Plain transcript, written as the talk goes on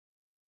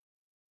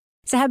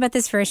So how about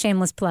this for a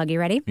shameless plug? You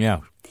ready?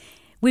 Yeah.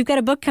 We've got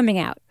a book coming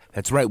out.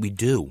 That's right, we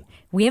do.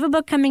 We have a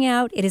book coming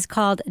out. It is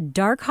called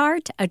Dark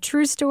Heart, A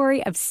True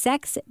Story of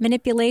Sex,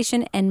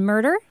 Manipulation, and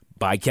Murder.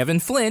 By Kevin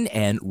Flynn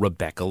and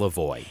Rebecca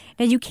Lavoie.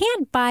 Now, you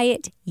can't buy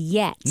it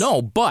yet. No,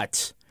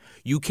 but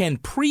you can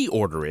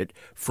pre-order it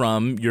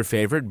from your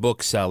favorite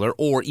bookseller,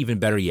 or even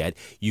better yet,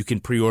 you can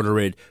pre-order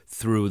it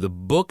through the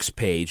books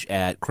page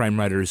at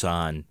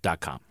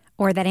crimewriterson.com.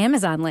 Or that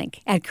Amazon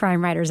link at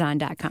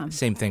crimewriterson.com.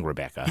 Same thing,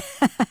 Rebecca.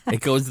 It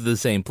goes to the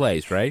same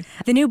place, right?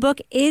 The new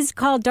book is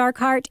called Dark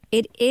Heart.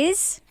 It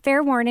is,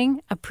 fair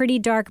warning, a pretty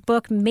dark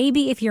book.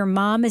 Maybe if your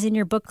mom is in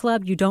your book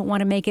club, you don't want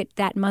to make it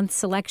that month's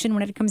selection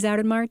when it comes out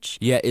in March.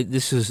 Yeah,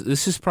 this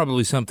is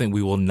probably something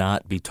we will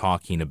not be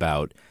talking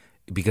about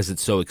because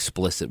it's so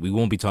explicit. We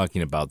won't be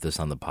talking about this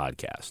on the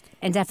podcast.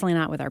 And definitely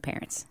not with our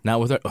parents. Not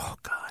with oh,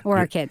 God. Or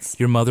our kids.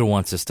 Your mother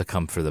wants us to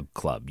come for the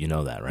club. You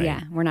know that, right?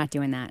 Yeah, we're not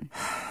doing that.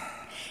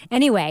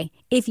 Anyway,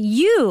 if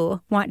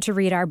you want to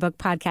read our book,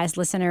 podcast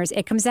listeners,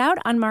 it comes out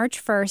on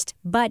March 1st,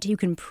 but you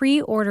can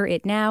pre-order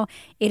it now.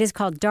 It is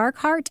called Dark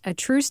Heart, A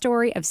True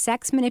Story of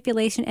Sex,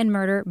 Manipulation, and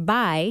Murder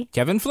by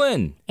Kevin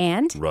Flynn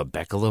and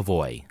Rebecca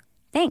Lavoie.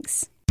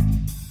 Thanks.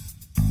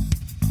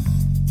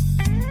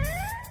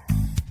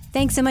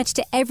 Thanks so much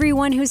to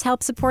everyone who's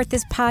helped support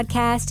this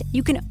podcast.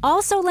 You can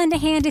also lend a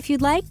hand if you'd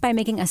like by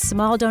making a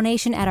small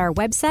donation at our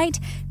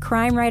website,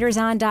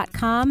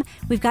 crimewriterson.com.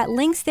 We've got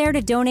links there to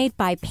donate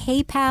by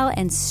PayPal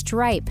and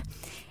Stripe.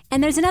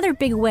 And there's another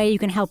big way you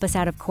can help us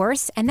out, of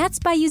course, and that's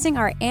by using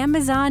our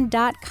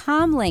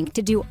Amazon.com link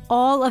to do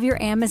all of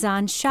your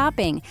Amazon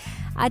shopping.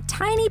 A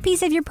tiny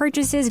piece of your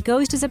purchases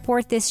goes to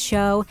support this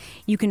show.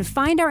 You can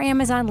find our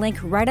Amazon link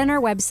right on our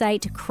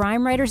website,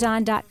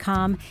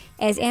 crimewriterson.com.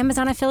 As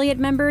Amazon affiliate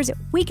members,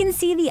 we can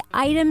see the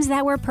items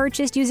that were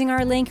purchased using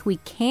our link. We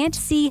can't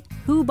see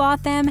who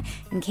bought them,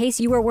 in case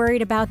you were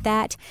worried about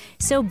that.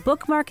 So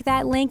bookmark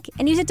that link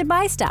and use it to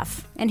buy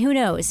stuff. And who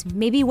knows,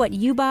 maybe what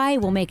you buy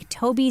will make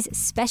Toby's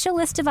special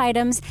list of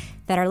items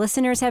that our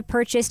listeners have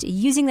purchased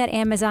using that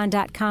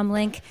Amazon.com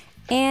link.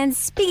 And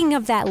speaking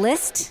of that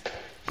list,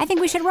 I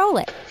think we should roll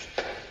it.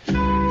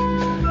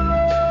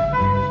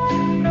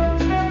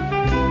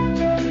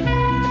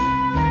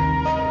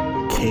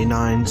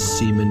 Canine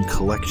Semen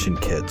Collection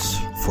Kits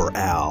for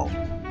Al.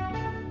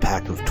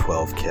 Pack of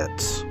 12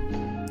 kits.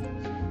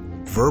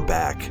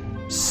 Verbac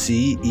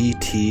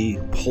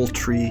CET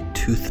Poultry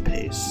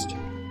Toothpaste.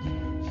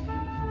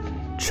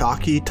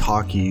 Chalky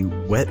Talkie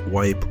Wet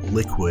Wipe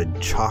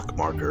Liquid Chalk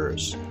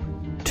Markers.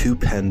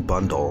 2-pen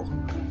bundle.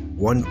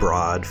 1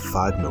 broad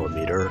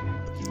 5mm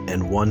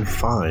and 1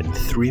 fine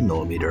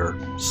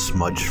 3mm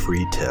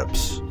smudge-free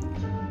tips.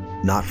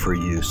 Not for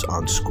use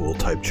on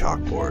school-type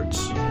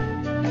chalkboards.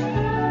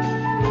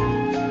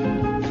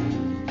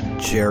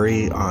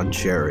 Jerry on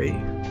Jerry,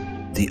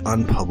 the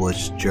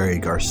unpublished Jerry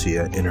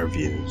Garcia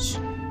interviews.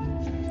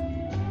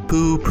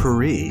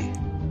 Poo-Pourri,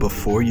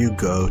 Before You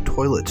Go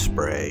Toilet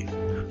Spray,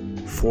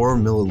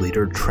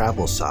 4ml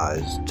travel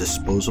size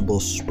disposable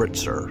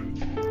spritzer.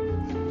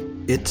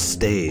 It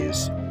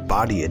Stays,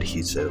 Body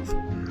Adhesive,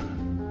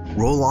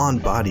 Roll-On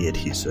Body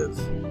Adhesive,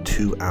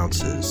 2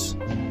 ounces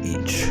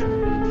each.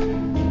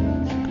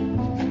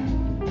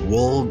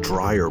 Wool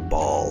Dryer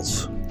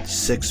Balls,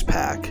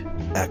 6-pack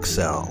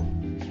XL.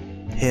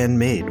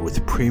 Handmade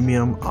with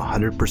premium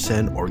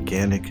 100%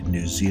 organic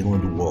New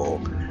Zealand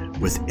wool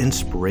with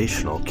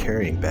inspirational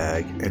carrying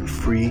bag and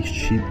free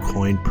sheep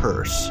coin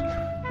purse.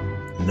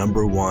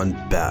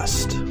 #1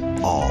 best,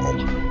 all.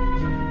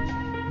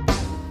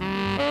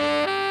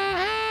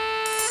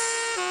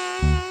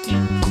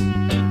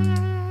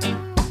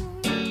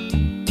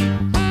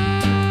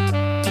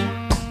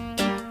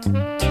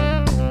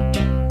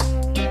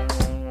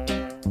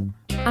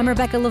 I'm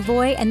Rebecca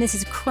Lavoie, and this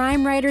is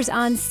Crime Writers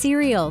on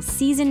Serial,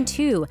 Season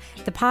 2,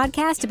 the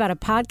podcast about a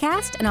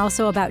podcast and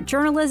also about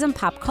journalism,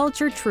 pop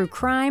culture, true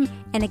crime,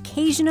 and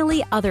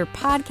occasionally other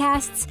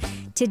podcasts.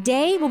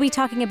 Today, we'll be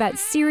talking about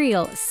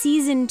Serial,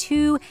 Season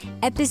 2,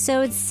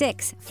 Episode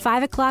 6,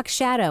 5 O'Clock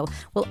Shadow.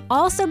 We'll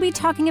also be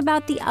talking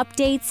about the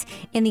updates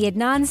in the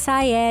Adnan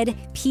Syed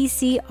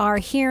PCR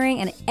hearing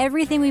and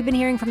everything we've been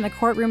hearing from the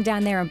courtroom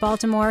down there in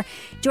Baltimore.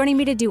 Joining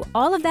me to do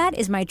all of that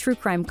is my true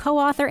crime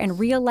co-author and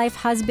real-life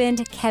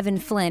husband, Kevin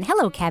Flynn.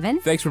 Hello,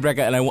 Kevin. Thanks,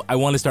 Rebecca. And I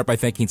want to start by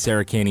thanking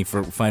Sarah Caney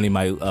for finding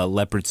my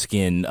leopard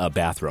skin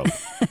bathrobe.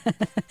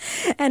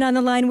 And on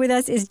the line with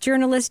us is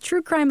journalist,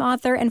 true crime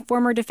author, and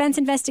former defense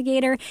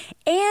investigator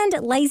and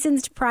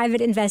licensed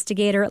private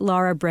investigator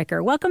Laura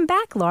Bricker. Welcome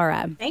back,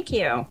 Laura. Thank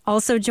you.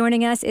 Also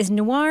joining us is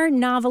noir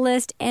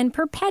novelist and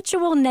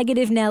perpetual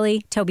negative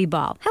Nelly, Toby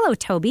Ball. Hello,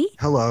 Toby.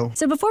 Hello.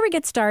 So before we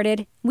get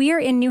started, we are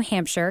in New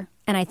Hampshire,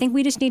 and I think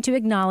we just need to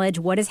acknowledge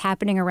what is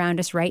happening around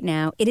us right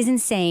now. It is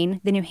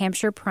insane, the New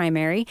Hampshire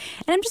primary.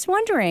 And I'm just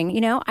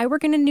wondering, I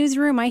work in a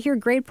newsroom. I hear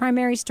great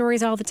primary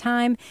stories all the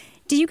time.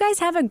 Do you guys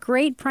have a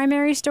great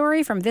primary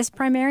story from this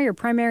primary or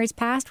primaries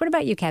past? What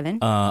about you, Kevin?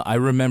 I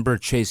remember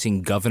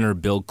chasing Governor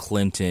Bill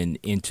Clinton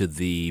into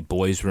the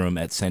boys' room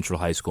at Central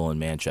High School in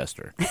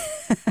Manchester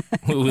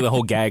with a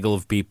whole gaggle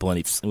of people, and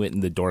he went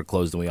and the door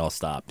closed and we all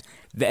stopped.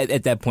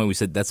 At that point, we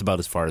said, that's about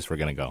as far as we're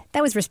going to go.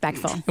 That was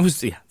respectful. It was,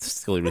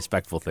 still a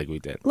respectful thing we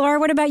did. Laura,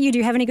 what about you? Do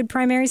you have any good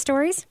primary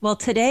stories? Well,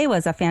 today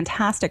was a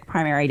fantastic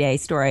primary day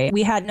story.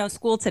 We had no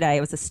school today. It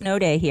was a snow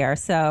day here.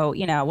 So,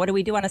 what do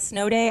we do on a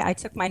snow day? I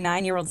took my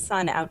 9-year-old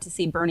son out to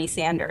see Bernie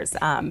Sanders.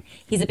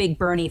 He's a big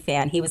Bernie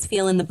fan. He was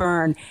feeling the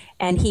burn,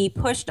 and he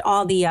pushed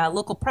all the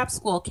local prep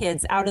school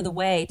kids out of the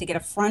way to get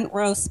a front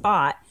row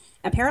spot.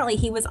 Apparently,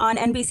 he was on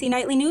NBC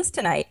Nightly News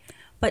tonight.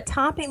 But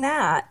topping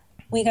that,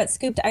 we got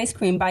scooped ice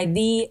cream by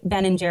the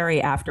Ben &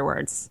 Jerry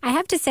afterwards. I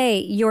have to say,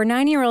 your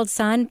 9-year-old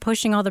son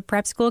pushing all the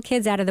prep school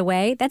kids out of the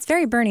way, that's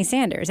very Bernie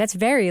Sanders. That's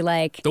very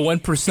like... The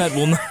 1%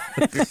 will not...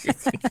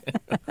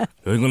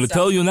 I'm going to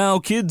tell you now,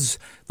 kids,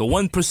 the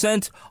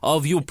 1%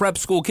 of you prep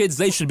school kids,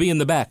 they should be in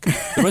the back.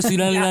 The rest of the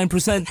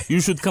 99%, you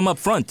should come up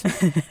front.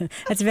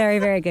 That's very,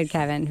 very good,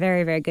 Kevin.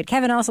 Very, very good.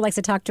 Kevin also likes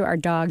to talk to our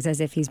dogs as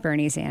if he's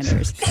Bernie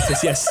Sanders.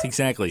 Yes,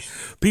 exactly.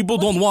 People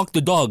don't walk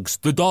the dogs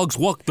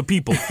walk the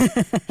people.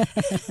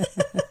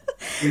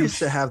 We used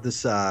to have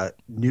this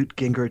Newt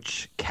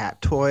Gingrich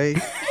cat toy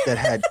that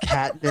had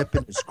catnip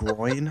in his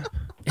groin.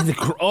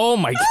 Oh,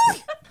 my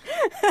God.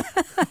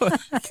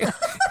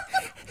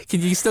 Can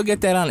you still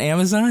get that on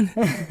Amazon?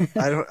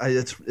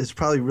 It's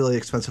probably really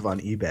expensive on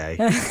eBay.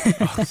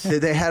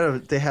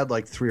 They had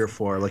like 3 or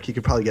 4. Like you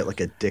could probably get like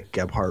a Dick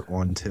Gephardt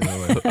one too.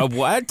 A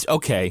what?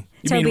 Okay,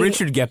 you mean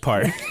Richard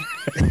Gephardt?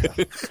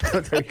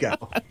 There you go.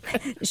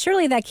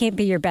 Surely that can't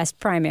be your best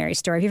primary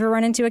story. Have you ever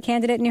run into a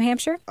candidate in New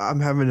Hampshire? I'm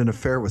having an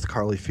affair with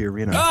Carly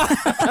Fiorina.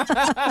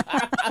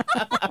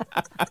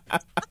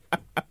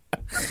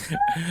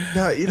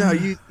 No,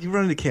 you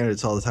run into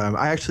candidates all the time.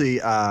 I actually,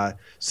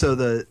 so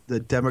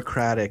the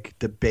Democratic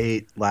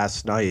debate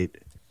last night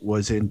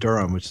was in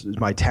Durham, which is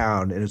my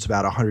town, and it's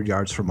about 100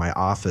 yards from my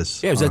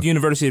office. Yeah, it was at the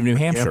University of New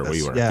Hampshire campus. where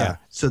you were. Yeah.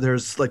 So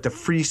there's like the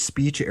free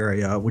speech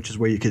area, which is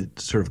where you could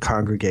sort of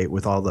congregate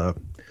with all the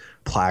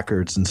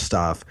placards and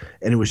stuff,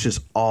 and it was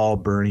just all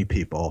Bernie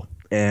people.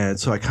 And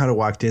so I kind of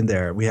walked in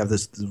there. We have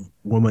this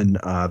woman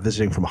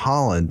visiting from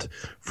Holland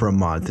for a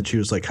month, and she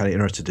was like kind of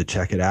interested to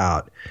check it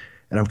out.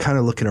 And I'm kind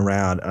of looking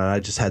around, and I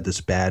just had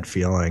this bad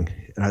feeling.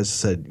 And I just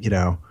said,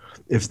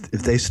 if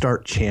they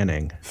start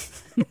chanting,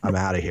 I'm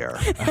out of here.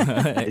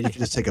 You can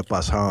just take a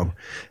bus home.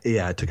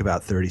 Yeah, it took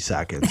about 30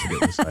 seconds. And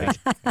it was like,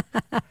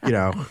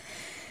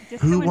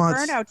 Just who wants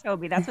burnout,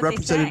 Toby? That's what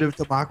representative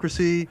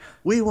democracy?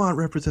 We want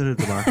representative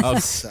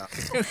democracy.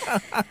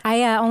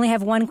 I only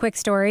have one quick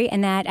story,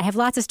 and that I have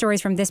lots of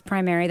stories from this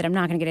primary that I'm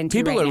not going to get into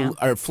People right now.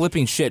 are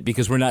flipping shit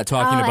because we're not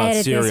talking I'll about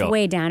edit cereal. this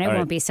way down. It All won't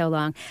right. be so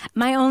long.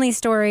 My only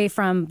story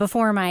from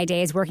before my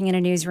days working in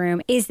a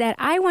newsroom is that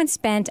I once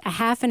spent a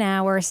half an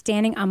hour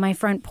standing on my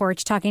front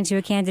porch talking to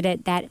a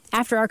candidate that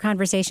after our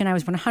conversation, I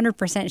was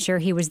 100% sure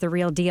he was the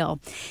real deal.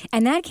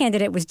 And that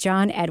candidate was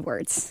John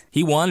Edwards.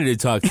 He wanted to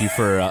talk to you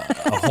for a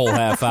whole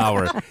half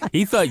hour.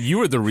 He thought you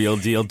were the real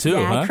deal, too,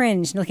 Yeah, huh? I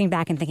cringed looking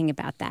back and thinking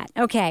about that.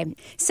 Okay,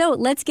 so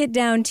let's get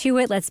down to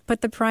it. Let's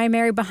put the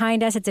primary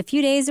behind us. It's a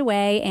few days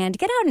away, and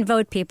get out and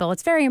vote, people.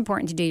 It's very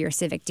important to do your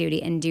civic duty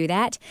and do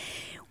that.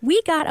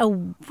 We got a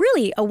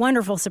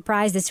wonderful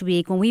surprise this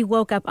week when we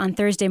woke up on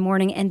Thursday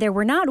morning, and there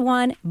were not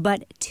 1,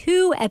 but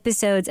 2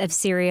 episodes of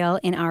Serial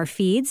in our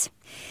feeds.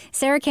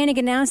 Sarah Koenig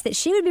announced that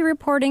she would be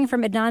reporting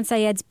from Adnan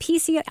Syed's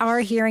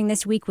PCR hearing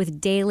this week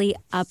with daily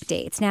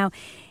updates. Now,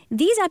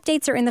 these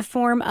updates are in the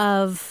form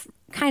of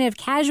kind of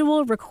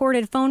casual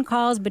recorded phone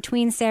calls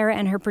between Sarah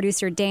and her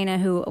producer Dana,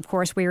 who, of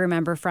course, we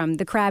remember from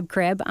The Crab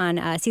Crib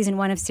on season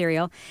 1 of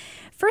Serial.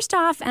 First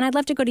off, and I'd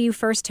love to go to you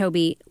first,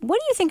 Toby, what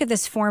do you think of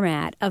this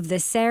format of the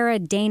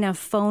Sarah-Dana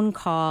phone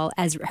call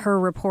as her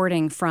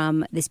reporting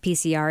from this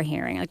PCR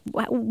hearing?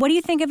 Like, what do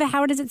you think of it?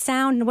 How does it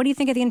sound? And what do you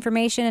think of the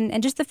information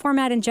and just the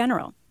format in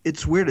general?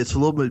 It's weird. It's a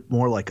little bit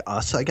more like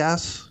Us, I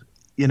guess.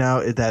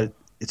 That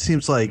it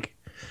seems like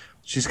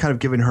she's kind of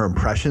giving her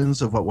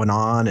impressions of what went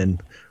on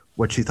and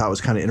what she thought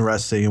was kind of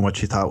interesting and what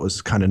she thought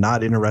was kind of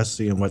not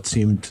interesting and what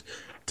seemed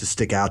to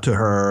stick out to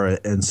her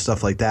and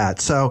stuff like that.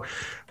 So,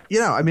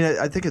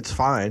 I think it's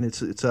fine. It's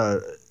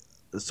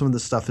some of the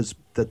stuff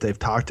that they've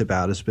talked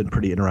about has been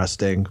pretty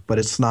interesting, but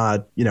it's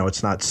not,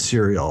 it's not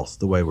Serial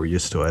the way we're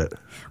used to it.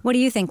 What do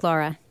you think,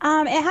 Laura?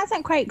 It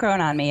hasn't quite grown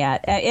on me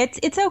yet.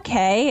 It's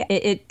okay.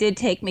 It did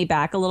take me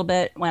back a little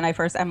bit when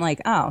I'm like,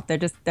 oh, they're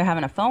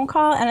having a phone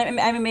call. And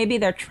I mean, maybe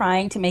they're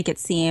trying to make it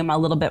seem a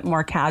little bit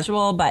more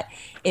casual, but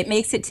it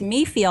makes it to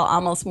me feel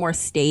almost more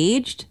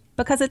staged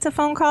because it's a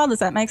phone call. Does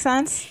that make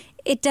sense?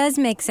 It does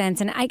make sense.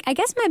 And I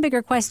guess my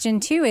bigger question,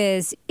 too,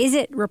 is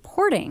it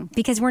reporting?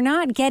 Because we're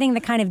not getting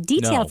the kind of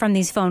detail from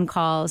these phone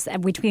calls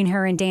between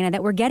her and Dana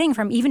that we're getting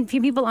from even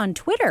people on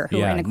Twitter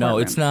who are in a courtroom. No,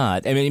 it's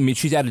not. I mean,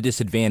 she's at a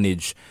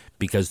disadvantage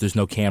because there's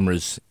no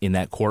cameras in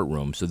that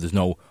courtroom, so there's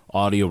no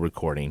audio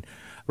recording.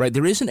 Right.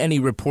 There isn't any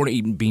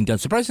reporting being done.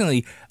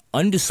 Surprisingly,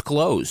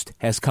 Undisclosed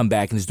has come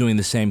back and is doing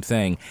the same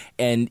thing.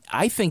 And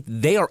I think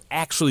they are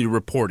actually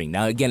reporting.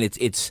 Now, again,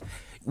 it's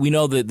we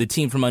know that the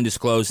team from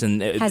Undisclosed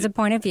and has a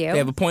point of view. They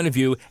have a point of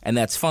view, and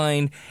that's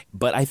fine.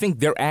 But I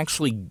think we're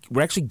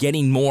actually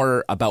getting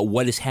more about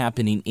what is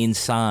happening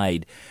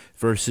inside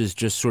versus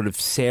just sort of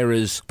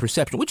Sarah's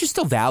perception, which is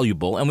still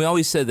valuable. And we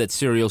always said that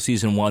Serial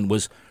Season 1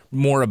 was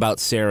more about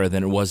Sarah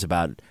than it was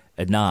about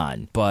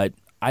Adnan. But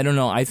I don't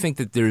know. I think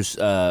that there's,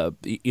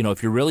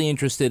 if you're really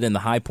interested in the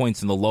high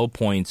points and the low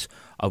points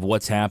of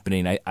what's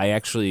happening, I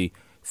actually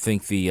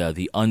think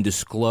the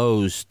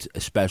Undisclosed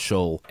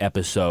special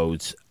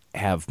episodes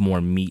have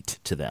more meat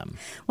to them.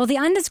 Well, the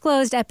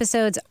Undisclosed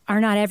episodes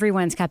are not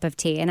everyone's cup of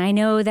tea, and I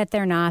know that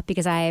they're not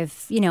because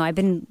I've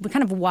been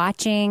kind of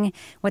watching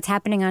what's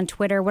happening on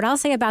Twitter. What I'll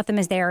say about them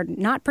is they are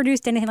not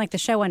produced anything like the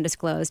show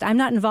Undisclosed. I'm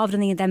not involved in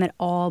any of them at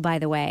all, by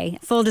the way.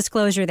 Full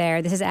disclosure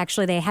there. This is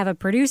actually, they have a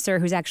producer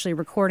who's actually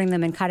recording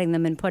them and cutting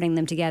them and putting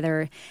them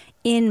together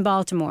in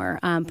Baltimore,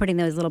 putting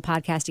those little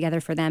podcasts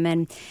together for them.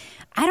 And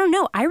I don't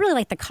know. I really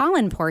like the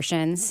Colin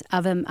portions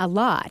of them a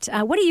lot.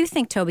 What do you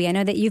think, Toby? I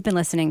know that you've been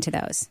listening to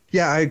those.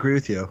 Yeah, I agree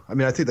with you. I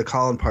mean, I think the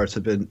Colin parts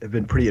have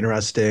been pretty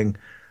interesting.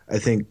 I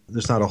think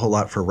there's not a whole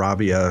lot for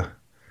Rabia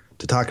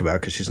to talk about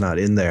because she's not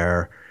in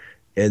there.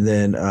 And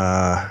then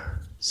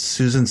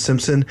Susan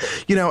Simpson,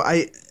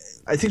 I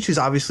think she's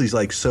obviously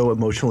like so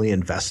emotionally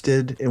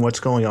invested in what's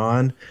going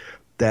on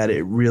that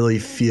it really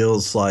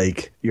feels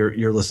like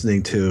you're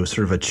listening to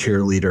sort of a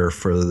cheerleader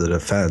for the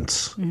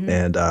defense. Mm-hmm.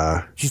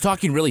 And she's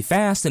talking really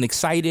fast and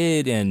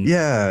excited. And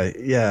yeah.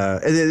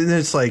 And then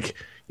it's like,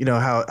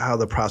 how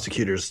the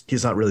prosecutors,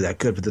 he's not really that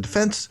good, but the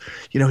defense,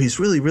 he's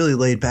really, really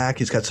laid back.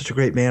 He's got such a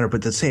great manner, but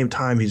at the same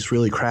time, he's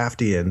really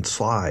crafty and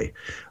sly.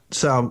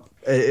 So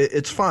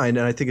it's fine.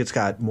 And I think it's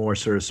got more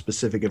sort of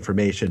specific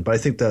information. But I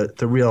think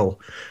the real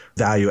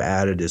value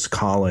added is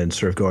Colin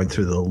sort of going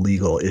through the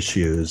legal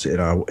issues in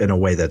a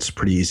way that's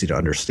pretty easy to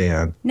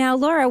understand. Now,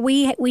 Laura,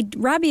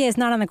 Rabia is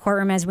not on the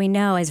courtroom, as we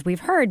know, as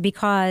we've heard,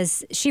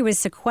 because she was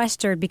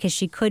sequestered because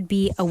she could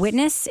be a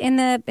witness in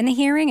the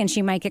hearing and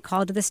she might get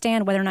called to the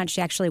stand. Whether or not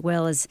she actually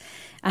will is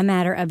a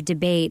matter of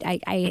debate.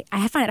 I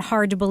find it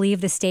hard to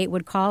believe the state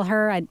would call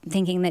her,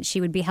 thinking that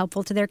she would be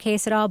helpful to their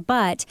case at all.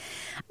 But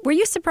were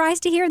you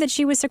surprised to hear that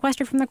she was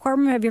sequestered from the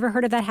courtroom? Have you ever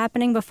heard of that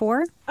happening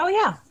before? Oh,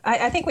 yeah.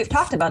 I think we've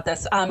talked about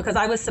this because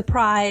I was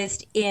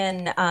surprised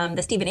in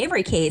the Stephen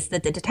Avery case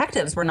that the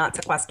detectives were not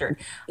sequestered.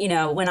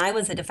 When I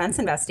was a defense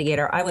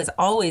investigator, I was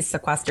always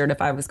sequestered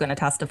if I was going to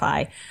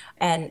testify.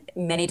 And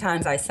many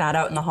times I sat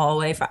out in the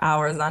hallway for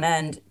hours on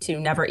end to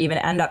never even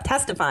end up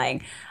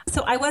testifying.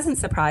 So I wasn't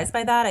surprised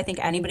by that. I think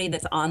anybody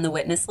that's on the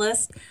witness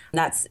list,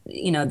 that's,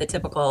 the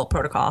typical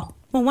protocol.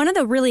 Well, one of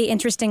the really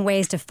interesting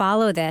ways to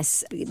follow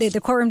this, the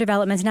courtroom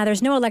developments, now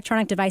there's no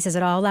electronic devices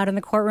at all allowed in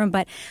the courtroom,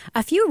 but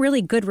a few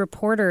really good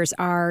reporters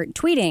are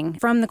tweeting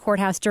from the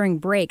courthouse during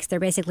breaks. They're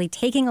basically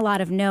taking a lot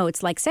of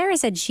notes, like Sarah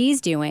said she's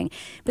doing,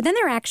 but then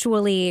they're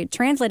actually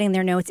translating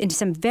their notes into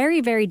some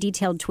very, very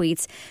detailed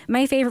tweets.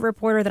 My favorite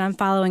reporter that I'm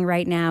following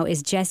right now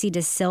is Jessie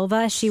De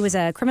Silva. She was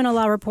a criminal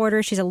law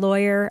reporter. She's a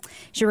lawyer.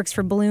 She works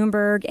for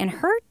Bloomberg, and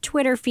her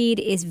Twitter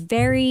feed is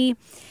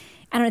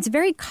it's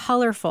very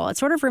colorful. It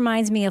sort of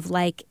reminds me of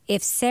like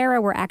if Sarah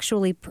were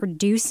actually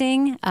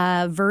producing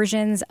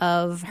versions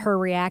of her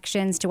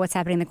reactions to what's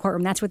happening in the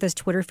courtroom. That's what this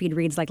Twitter feed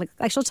reads like.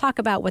 Like she'll talk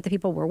about what the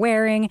people were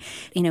wearing.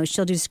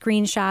 She'll do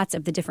screenshots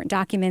of the different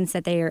documents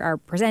that they are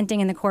presenting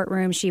in the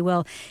courtroom. She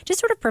will just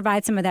sort of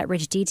provide some of that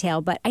rich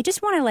detail. But I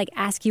just want to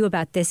ask you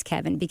about this,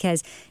 Kevin,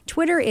 because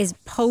Twitter is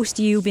post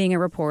you being a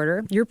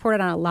reporter. You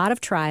reported on a lot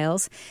of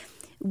trials.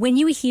 When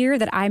you hear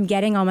that I'm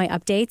getting all my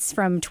updates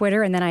from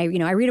Twitter and then I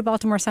read a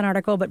Baltimore Sun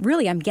article, but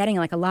really I'm getting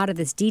a lot of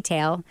this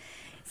detail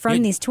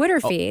from these Twitter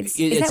feeds.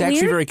 It's that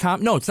actually weird? very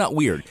common. No, it's not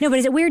weird. No, but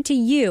is it weird to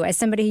you as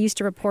somebody who used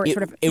to report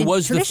It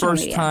was the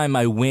first media? time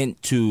I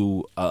went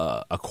to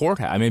a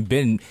courthouse. I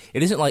mean,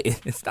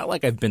 it's not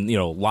like I've been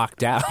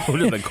locked out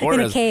in the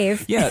courthouse. In a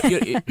cave.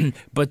 Yeah,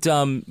 but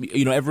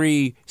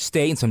every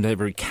state and sometimes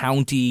every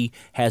county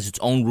has its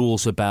own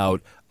rules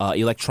about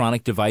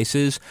electronic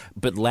devices,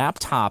 but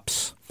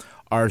laptops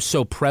are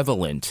so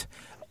prevalent,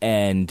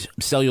 and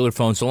cellular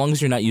phones, so long as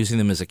you're not using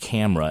them as a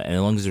camera and as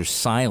long as they're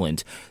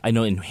silent. I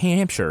know in New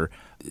Hampshire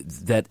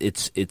that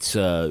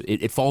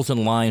it falls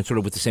in line sort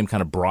of with the same kind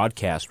of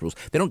broadcast rules.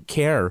 They don't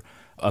care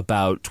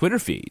about Twitter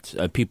feeds,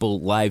 people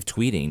live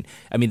tweeting.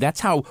 I mean, that's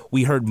how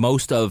we heard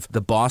most of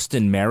the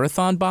Boston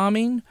Marathon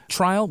bombing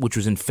trial, which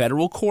was in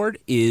federal court,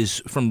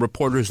 is from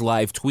reporters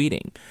live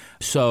tweeting.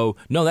 So,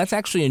 no, that's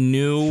actually a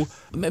new,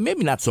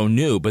 maybe not so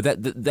new, but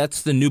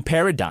that's the new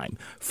paradigm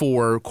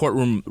for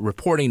courtroom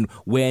reporting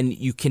when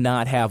you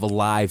cannot have a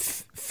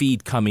live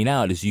feed coming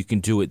out is you can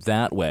do it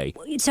that way.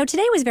 So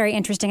today was very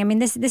interesting. I mean,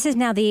 this is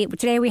now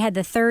today we had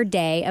the third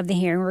day of the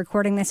hearing. We're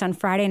recording this on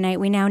Friday night.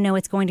 We now know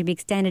it's going to be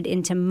extended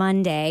into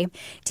Monday.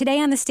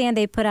 Today on the stand,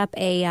 they put up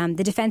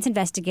the defense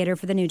investigator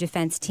for the new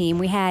defense team.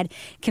 We had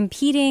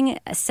competing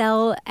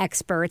cell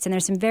experts, and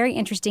there's some very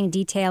interesting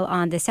detail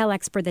on the cell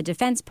expert the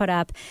defense put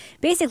up.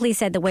 Basically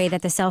said the way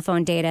that the cell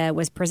phone data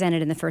was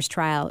presented in the first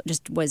trial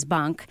just was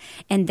bunk.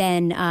 And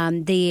then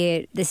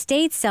the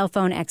state's cell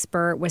phone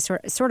expert was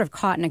sort of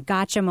caught in a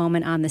gotcha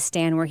moment on the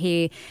stand where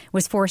he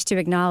was forced to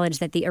acknowledge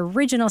that the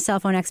original cell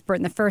phone expert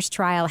in the first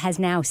trial has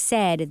now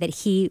said that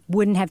he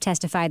wouldn't have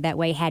testified that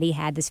way had he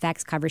had this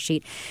fax cover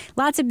sheet.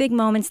 Lots of big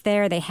moments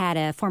there. They had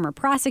a former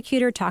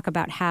prosecutor talk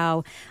about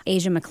how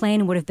Asia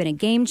McClain would have been a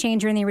game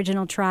changer in the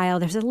original trial.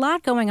 There's a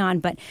lot going on,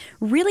 but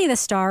really the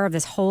star of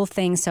this whole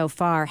thing so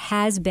far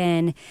has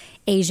been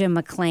Asia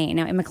McClain.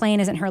 Now, McClain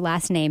isn't her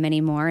last name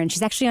anymore, and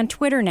she's actually on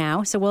Twitter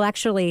now, so we'll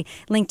actually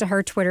link to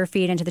her Twitter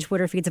feed and to the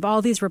Twitter feeds of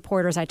all these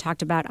reporters I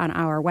talked about on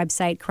our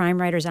website,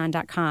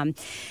 crimewriterson.com.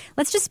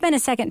 Let's just spend a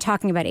second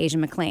talking about Asia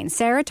McClain.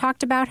 Sarah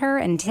talked about her,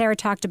 and Sarah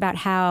talked about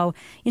how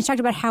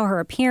her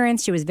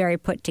appearance, she was very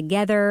put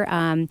together,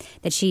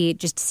 that she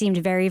just seemed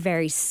very,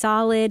 very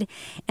solid.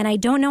 And I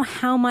don't know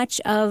how much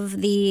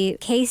of the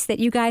case that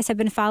you guys have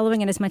been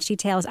following in as much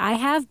detail as I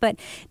have, but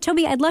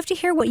Toby, I'd love to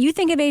hear what you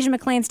think of Asia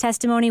McClain's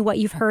testimony, what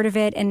you've heard of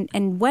it,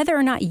 and whether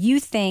or not you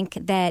think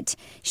that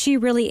she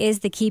really is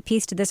the key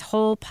piece to this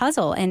whole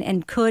puzzle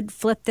and could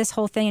flip this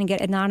whole thing and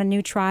get not a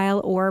new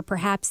trial or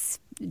perhaps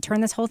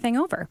turn this whole thing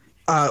over.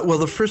 Well,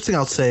 the first thing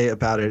I'll say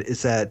about it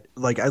is that,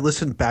 I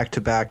listened back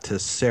to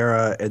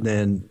Sarah and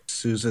then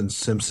Susan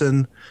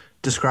Simpson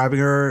describing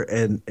her,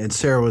 and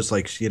Sarah was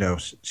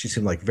she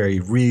seemed like very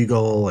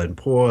regal and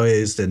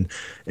poised and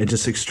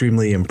just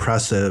extremely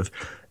impressive.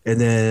 And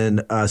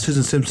then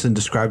Susan Simpson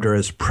described her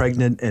as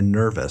pregnant and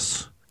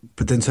nervous,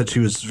 but then said she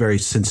was very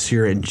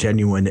sincere and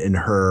genuine in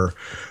her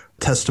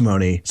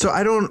testimony. So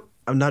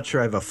I'm not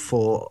sure I have a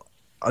full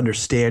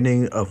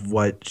understanding of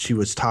what she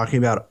was talking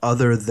about,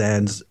 other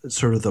than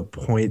sort of the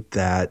point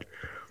that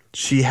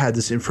she had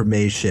this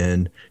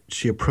information.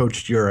 She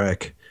approached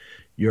Urich.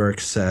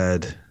 Urich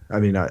said, I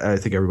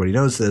think everybody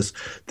knows this,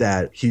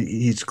 that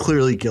he's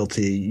clearly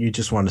guilty. You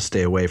just want to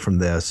stay away from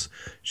this.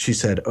 She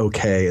said,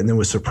 okay, and then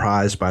was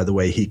surprised by the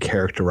way he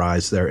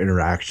characterized their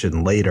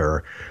interaction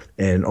later,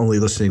 and only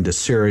listening to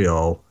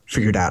Serial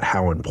figured out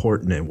how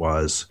important it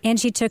was. And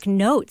she took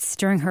notes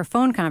during her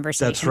phone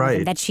conversation. That's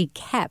right. That she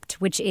kept,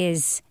 which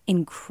is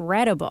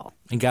incredible.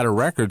 And got a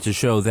record to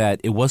show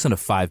that it wasn't a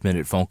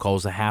 5-minute phone call, it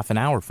was a half an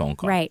hour phone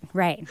call. Right.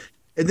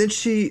 And then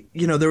she,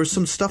 there was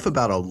some stuff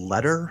about a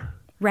letter.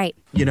 Right.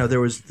 There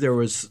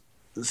was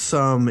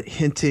some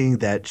hinting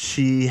that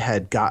she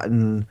had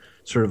gotten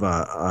sort of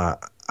a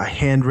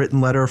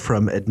handwritten letter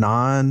from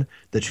Adnan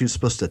that she was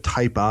supposed to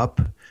type up,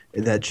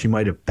 and that she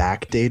might have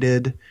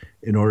backdated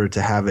in order to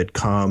have it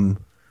come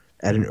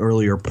at an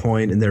earlier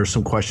point. And there was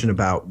some question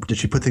about, did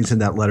she put things in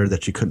that letter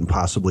that she couldn't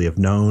possibly have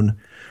known,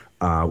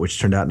 which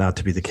turned out not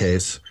to be the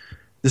case.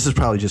 This is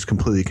probably just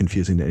completely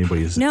confusing to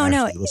anybody who's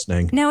actually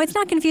listening. No, it's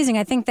not confusing.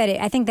 I think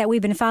that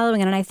we've been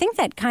following it, and I think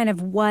that kind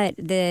of what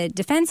the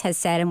defense has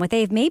said and what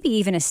they've maybe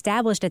even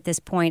established at this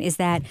point is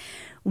that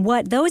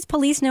what those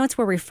police notes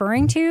were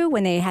referring to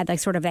when they had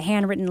sort of a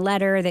handwritten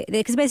letter,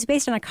 because it's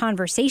based on a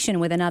conversation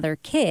with another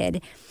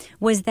kid,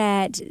 was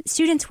that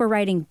students were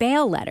writing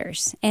bail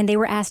letters and they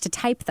were asked to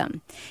type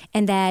them.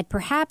 And that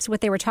perhaps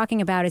what they were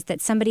talking about is that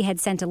somebody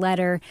had sent a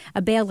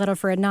bail letter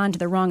for Adnan to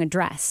the wrong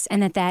address.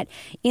 And that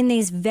in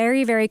these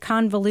very, very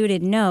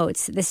convoluted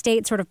notes, the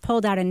state sort of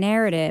pulled out a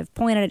narrative,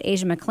 pointed at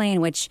Asia McClain,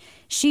 which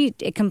she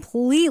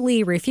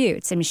completely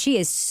refutes. I mean, she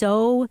is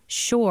so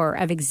sure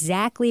of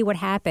exactly what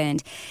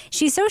happened.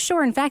 She's so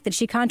sure, in fact, that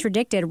she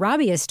contradicted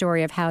Rabia's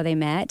story of how they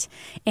met.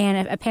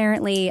 And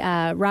apparently,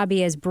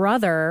 Rabia's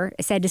brother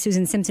said to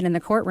Susan Simpson in the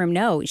courtroom,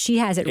 no, she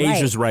has it right.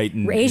 Asia's right.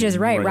 Asia's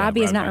right.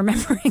 Rabia is not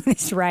remembering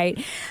this right.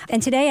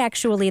 And today,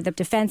 actually, the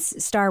defense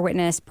star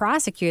witness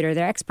prosecutor,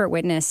 their expert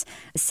witness,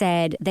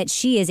 said that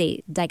she is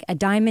a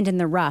diamond in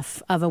the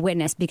rough of a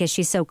witness because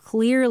she's so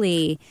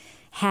clearly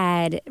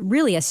had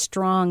really a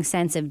strong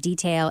sense of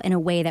detail in a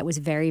way that was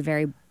very,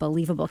 very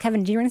believable.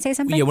 Kevin, do you want to say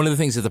something? Yeah, one of the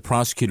things that the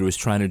prosecutor was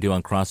trying to do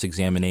on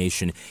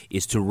cross-examination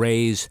is to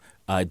raise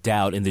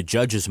doubt in the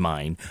judge's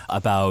mind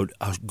about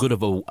how good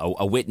of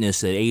a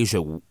witness that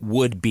Asia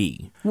would have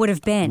been in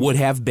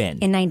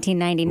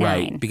 1999.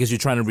 Right, because you're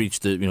trying to reach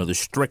the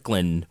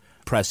Strickland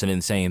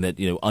precedent saying that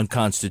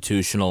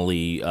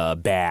unconstitutionally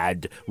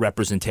bad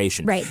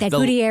representation. Right, that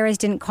Gutierrez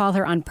didn't call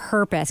her on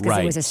purpose because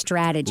it was a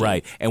strategy.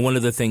 Right, and one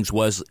of the things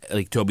was,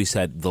 like Toby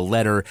said, the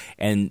letter,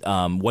 and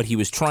what he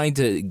was trying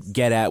to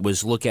get at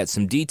was look at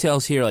some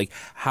details here, like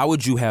how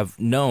would you have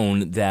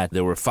known that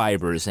there were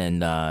fibers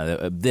and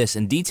this,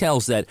 and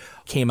details that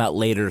came out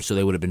later so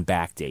they would have been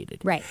backdated.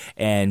 Right.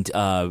 And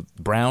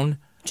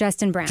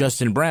Justin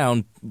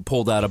Brown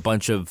pulled out a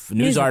bunch of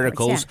news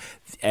articles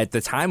at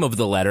the time of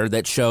the letter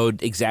that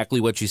showed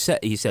exactly what you said.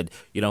 He said,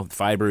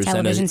 fibers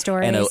television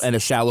stories and a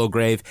shallow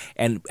grave.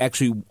 And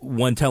actually,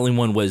 one telling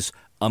one was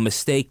a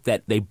mistake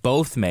that they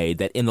both made,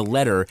 that in the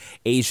letter,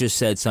 Asia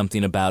said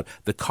something about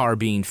the car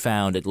being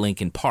found at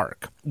Lincoln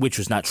Park, which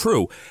was not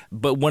true.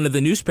 But one of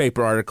the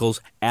newspaper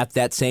articles at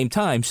that same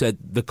time said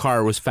the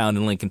car was found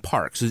in Lincoln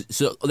Park.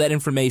 So that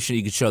information,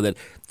 you could show that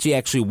she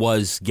actually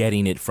was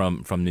getting it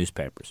from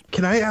newspapers.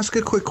 Can I ask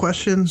a quick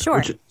question?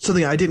 Sure.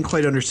 Something I didn't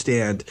quite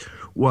understand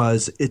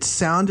was it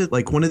sounded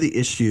like one of the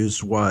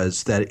issues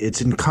was that it's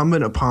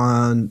incumbent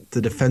upon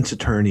the defense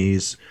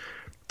attorneys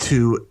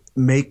to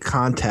make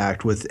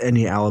contact with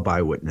any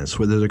alibi witness,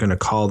 whether they're going to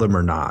call them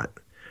or not.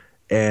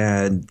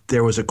 And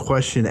there was a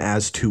question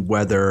as to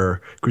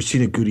whether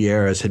Cristina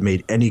Gutierrez had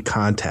made any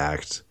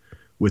contact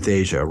with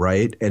Asia,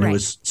 right? And It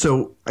was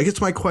so. I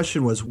guess my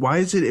question was, why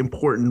is it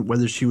important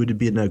whether she would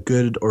be a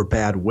good or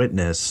bad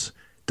witness?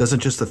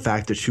 Doesn't just the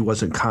fact that she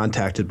wasn't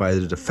contacted by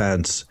the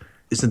defense,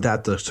 isn't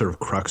that the sort of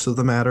crux of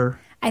the matter?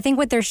 I think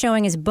what they're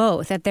showing is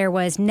both, that there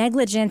was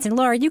negligence, and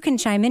Laura, you can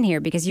chime in here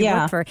because you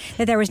work for,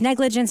 that there was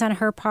negligence on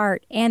her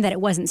part and that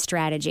it wasn't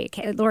strategy.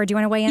 Okay, Laura, do you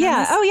want to weigh in on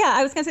this? Oh, yeah.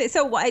 I was going to say,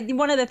 so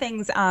one of the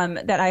things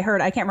that I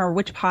heard, I can't remember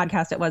which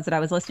podcast it was that I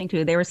was listening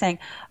to, they were saying,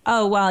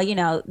 oh, well,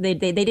 they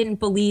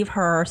didn't believe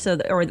her,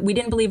 or we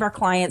didn't believe our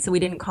client, so we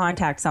didn't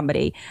contact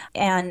somebody.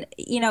 And,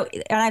 and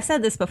I've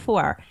said this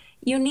before,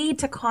 you need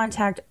to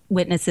contact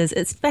witnesses,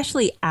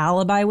 especially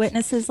alibi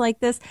witnesses like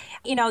this.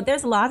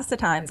 There's lots of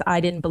times I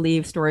didn't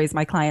believe stories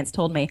my clients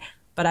told me,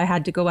 but I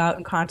had to go out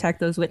and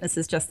contact those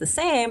witnesses just the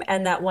same.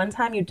 And that one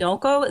time you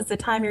don't go is the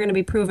time you're going to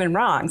be proven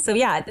wrong. So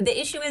yeah, the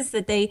issue is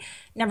that they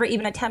never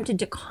even attempted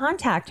to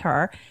contact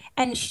her.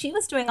 And she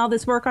was doing all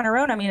this work on her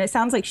own. I mean, it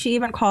sounds like she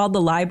even called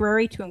the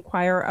library to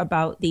inquire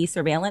about the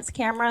surveillance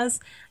cameras.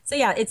 So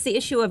yeah, it's the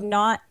issue of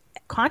not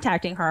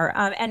contacting her.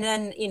 And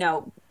then,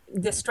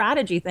 the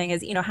strategy thing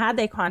is, had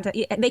they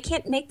they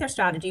can't make their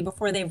strategy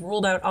before they've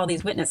ruled out all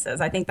these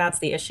witnesses. I think that's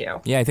the issue.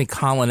 Yeah, I think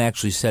Colin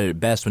actually said it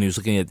best when he was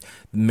looking at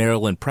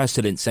Maryland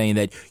precedent, saying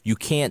that you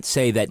can't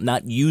say that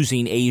not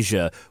using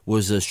Asia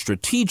was a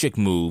strategic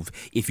move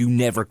if you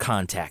never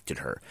contacted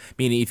her.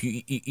 Meaning, if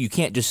you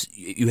can't just,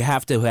 you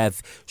have to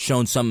have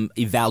shown some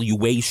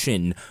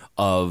evaluation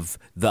of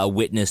the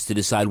witness to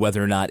decide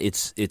whether or not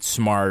it's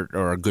smart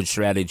or a good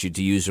strategy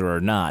to use her or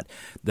not.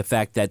 The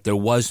fact that there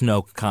was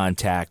no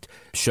contact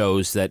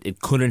shows that it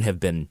couldn't have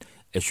been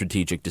a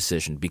strategic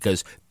decision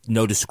because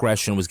no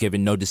discretion was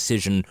given, no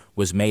decision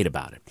was made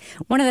about it.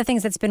 One of the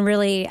things that's been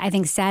really, I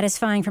think,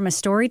 satisfying from a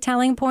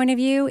storytelling point of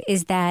view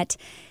is that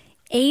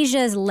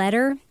Asia's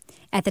letter,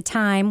 at the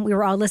time, we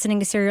were all listening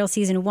to Serial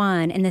Season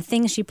 1, and the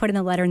things she put in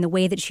the letter and the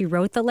way that she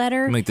wrote the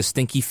letter. Like the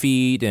stinky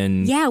feet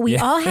and... Yeah, we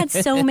all had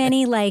so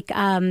many,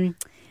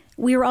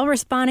 we were all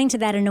responding to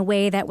that in a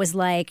way that was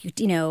like,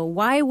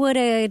 why would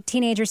a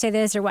teenager say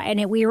this or why?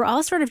 And we were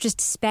all sort of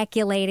just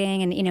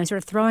speculating and, sort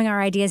of throwing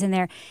our ideas in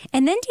there.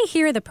 And then to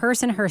hear the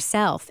person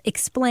herself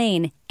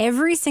explain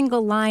every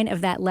single line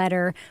of that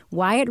letter,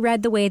 why it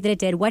read the way that it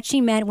did, what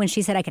she meant when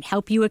she said, I could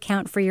help you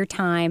account for your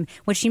time.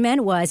 What she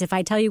meant was, if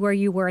I tell you where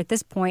you were at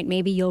this point,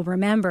 maybe you'll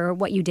remember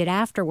what you did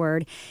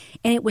afterward.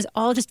 And it was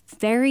all just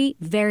very,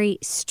 very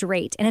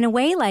straight. And in a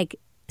way,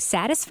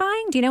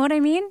 satisfying? Do you know what I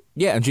mean?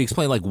 Yeah, and she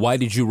explained, why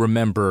did you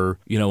remember,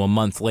 a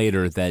month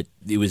later that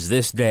it was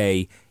this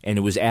day and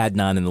it was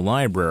Adnan in the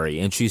library?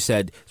 And she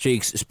said, she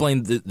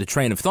explained the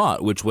train of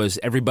thought, which was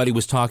everybody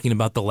was talking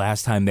about the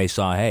last time they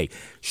saw Hay.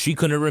 She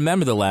couldn't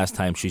remember the last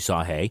time she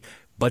saw Hay,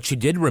 but she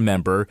did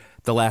remember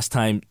the last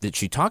time that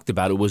she talked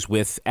about it was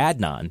with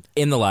Adnan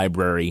in the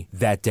library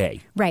that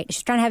day. Right.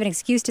 She's trying to have an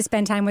excuse to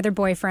spend time with her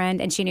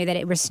boyfriend, and she knew that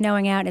it was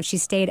snowing out. If she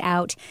stayed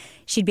out,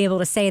 she'd be able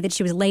to say that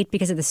she was late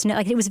because of the snow.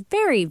 It was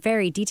very,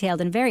 very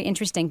detailed and very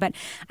interesting. But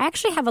I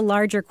actually have a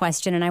larger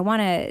question, and I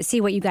want to see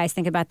what you guys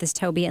think about this,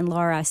 Toby and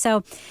Laura.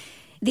 So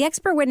the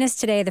expert witness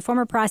today, the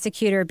former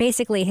prosecutor,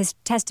 basically his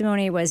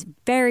testimony was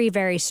very,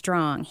 very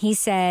strong. He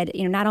said,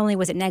 not only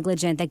was it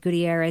negligent that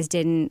Gutierrez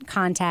didn't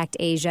contact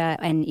Asia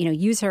and,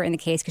 use her in the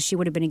case because she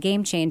would have been a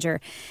game changer,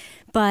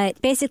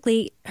 but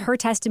basically her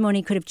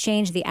testimony could have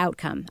changed the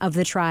outcome of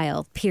the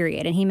trial,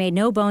 period. And he made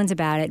no bones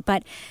about it.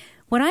 But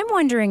what I'm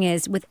wondering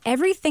is, with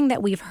everything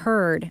that we've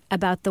heard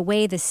about the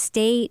way the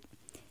state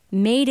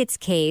made its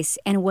case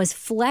and was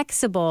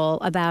flexible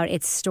about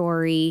its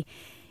story,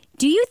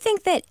 do you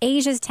think that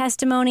Asia's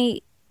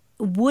testimony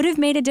would have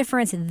made a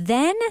difference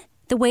then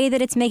the way that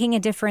it's making a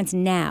difference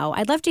now?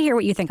 I'd love to hear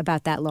what you think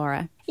about that,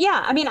 Laura.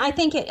 Yeah, I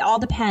think it all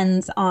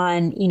depends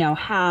on,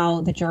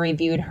 how the jury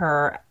viewed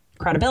her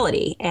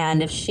credibility.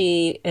 And if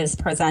she is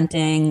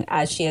presenting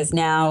as she is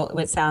now,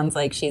 it sounds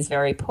like she's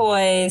very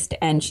poised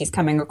and she's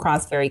coming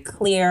across very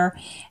clear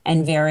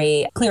and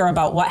very clear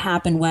about what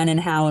happened, when and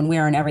how and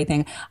where and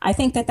everything. I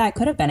think that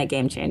could have been a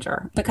game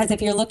changer, because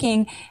if you're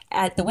looking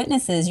at the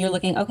witnesses, you're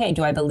looking, okay,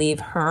 do I believe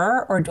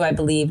her or do I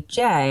believe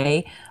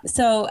Jay?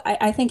 So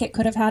I think it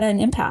could have had an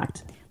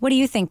impact. What do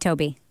you think,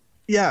 Toby?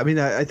 Yeah,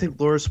 I think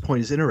Laura's point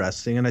is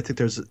interesting, and I think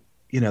there's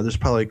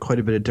probably quite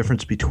a bit of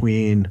difference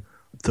between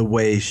the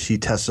way she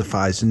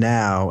testifies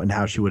now and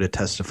how she would have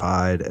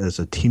testified as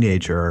a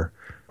teenager.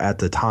 at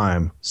the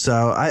time.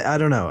 So I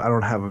don't know. I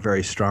don't have a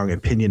very strong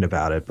opinion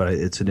about it, but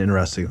it's an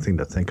interesting thing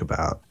to think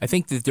about. I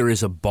think that there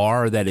is a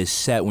bar that is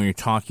set when you're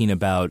talking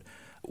about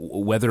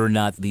whether or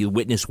not the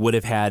witness would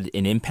have had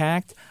an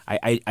impact.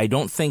 I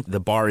don't think the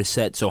bar is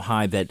set so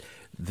high that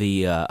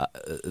the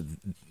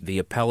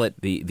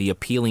appellate, the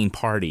appealing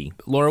party.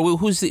 Laura,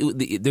 who's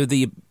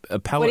the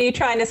appellate? What are you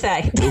trying to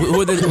say?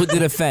 who the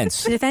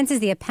defense? The defense is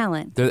the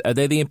appellant. Are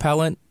they the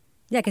appellant?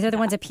 Yeah, because they're the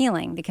ones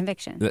appealing the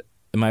conviction.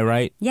 Am I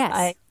right?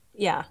 Yes.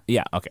 Yeah.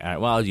 Yeah. Okay. All right.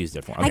 Well, I'll use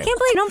different. Okay. I can't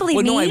believe you don't believe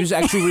me. No, I was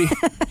actually.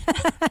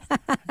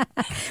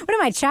 What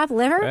am I, chopped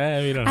liver?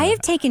 I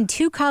have taken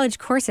 2 college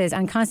courses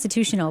on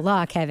constitutional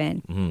law,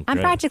 Kevin. I'm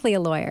practically a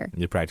lawyer.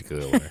 You're practically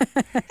a lawyer.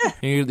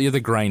 you're the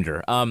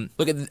grinder.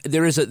 Look,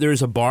 there is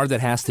a bar that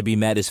has to be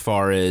met as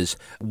far as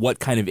what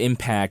kind of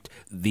impact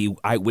the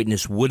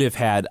eyewitness would have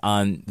had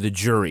on the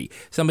jury.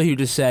 Somebody who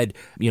just said,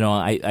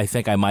 I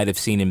think I might have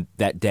seen him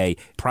that day,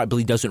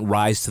 probably doesn't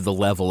rise to the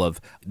level of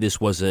this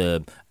was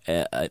an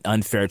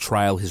unfair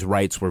trial, his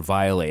rights were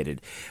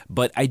violated.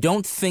 But I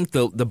don't think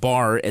the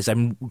bar, as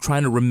I'm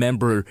trying to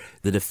remember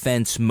the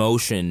defense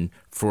motion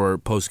for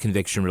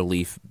post-conviction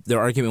relief, their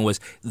argument was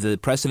the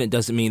precedent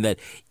doesn't mean that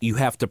you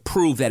have to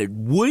prove that it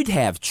would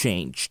have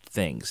changed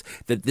things,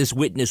 that this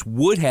witness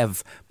would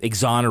have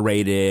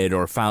exonerated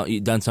or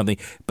done something,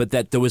 but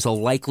that there was a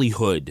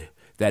likelihood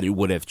that it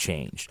would have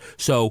changed.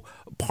 So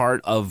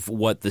part of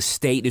what the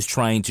state is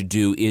trying to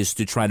do is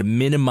to try to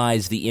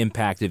minimize the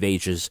impact of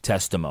Aja's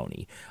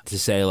testimony. To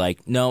say,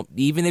 like, no,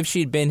 even if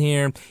she'd been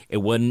here, it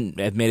wouldn't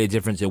have made a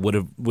difference. It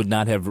would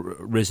not have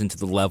risen to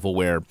the level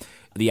where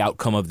the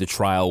outcome of the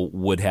trial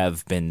would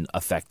have been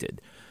affected.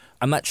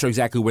 I'm not sure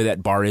exactly where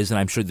that bar is, and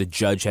I'm sure the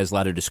judge has a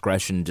lot of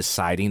discretion in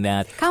deciding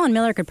that. Colin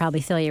Miller could probably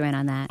fill you in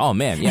on that. Oh,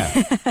 man,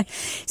 yeah.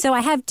 So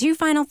I have 2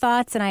 final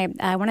thoughts, and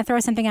I want to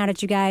throw something out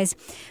at you guys.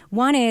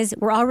 One is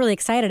we're all really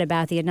excited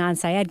about the Adnan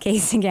Syed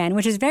case again,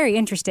 which is very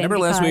interesting.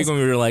 Remember last week when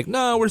we were like,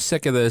 no, we're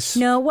sick of this?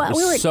 No,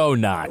 we were so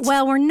not.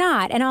 Well, we're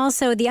not. And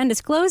also the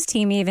Undisclosed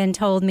team even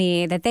told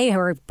me that they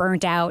were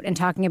burnt out in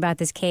talking about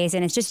this case.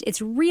 And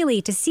it's really,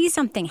 to see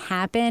something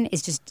happen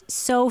is just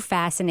so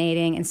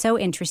fascinating and so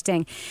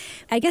interesting.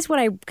 I guess what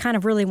I kind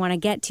of really want to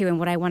get to and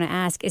what I want to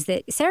ask is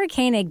that Sarah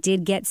Koenig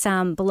did get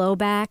some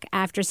blowback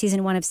after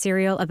season 1 of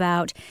Serial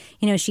about,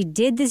 she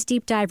did this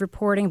deep dive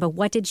reporting, but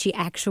what did she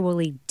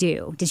actually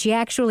do? Did she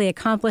actually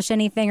accomplish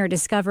anything or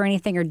discover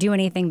anything or do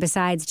anything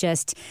besides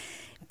just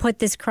put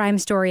this crime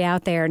story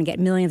out there and get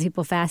millions of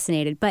people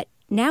fascinated? But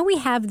now we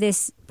have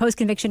this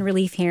post-conviction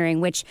relief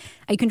hearing, which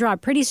you can draw a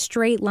pretty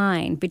straight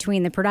line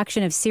between the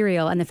production of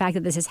Serial and the fact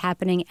that this is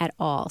happening at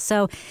all.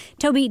 So,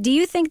 Toby, do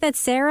you think that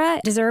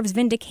Sarah deserves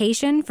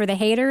vindication for the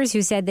haters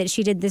who said that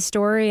she did this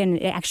story and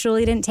it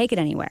actually didn't take it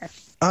anywhere?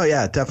 Oh,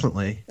 yeah,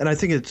 definitely. And I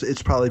think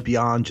it's probably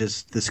beyond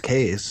just this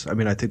case. I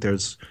mean, I think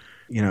there's,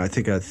 I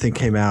think a thing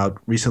came out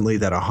recently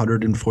that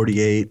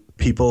 148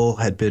 people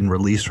had been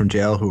released from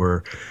jail who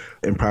were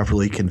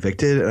improperly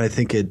convicted. And I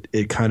think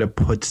it kind of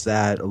puts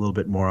that a little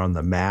bit more on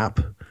the map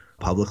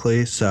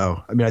publicly.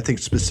 So, I mean, I think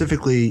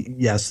specifically,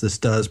 yes, this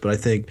does. But I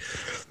think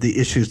the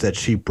issues that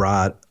she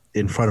brought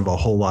in front of a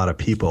whole lot of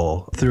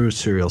people through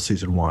Serial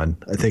season 1,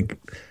 I think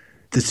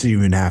this didn't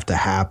even have to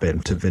happen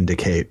to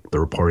vindicate the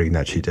reporting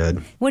that she did.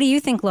 What do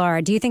you think,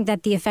 Laura? Do you think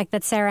that the effect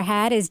that Sarah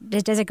had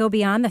does it go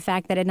beyond the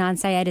fact that Adnan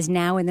Syed is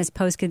now in this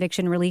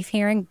post-conviction relief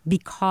hearing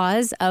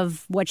because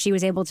of what she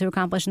was able to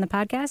accomplish in the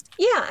podcast?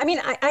 Yeah, I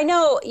mean, I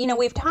know,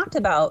 we've talked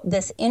about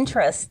this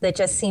interest that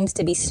just seems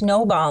to be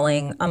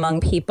snowballing among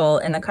people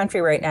in the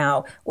country right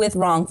now with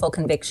wrongful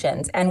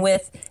convictions and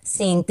with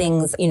seeing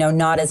things,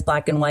 not as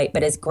black and white,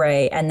 but as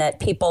gray, and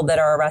that people that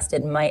are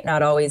arrested might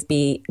not always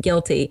be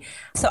guilty.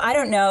 So I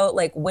don't know,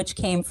 which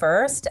came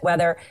first,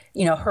 whether,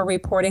 her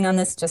reporting on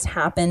this just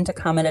happened to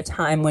come at a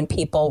time when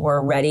people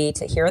were ready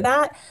to hear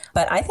that.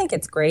 But I think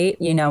it's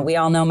great. We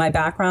all know my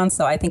background,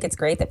 so I think it's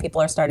great that people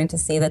are starting to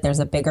see that there's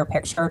a bigger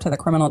picture to the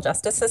criminal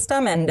justice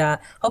system, and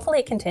hopefully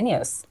it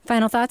continues.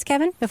 Final thoughts,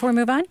 Kevin, before we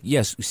move on?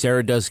 Yes,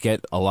 Sarah does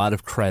get a lot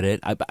of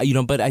credit,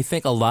 but I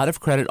think a lot of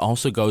credit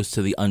also goes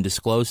to the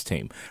Undisclosed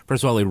team.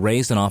 First of all, they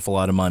raised an awful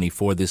lot of money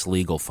for this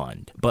legal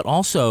fund, but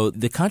also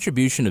the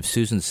contribution of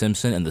Susan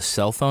Simpson and the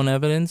cell phone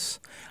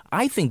evidence.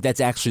 I think that's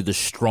actually the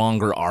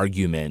stronger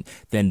argument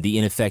than the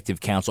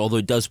ineffective counsel, although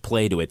it does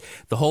play to it.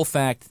 The whole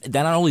fact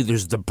that not only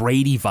there's the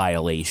Brady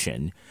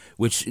violation,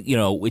 which,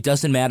 it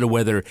doesn't matter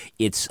whether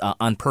it's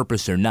on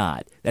purpose or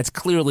not. That's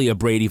clearly a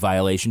Brady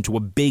violation to a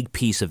big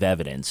piece of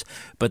evidence.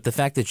 But the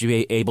fact that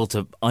you're able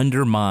to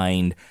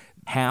undermine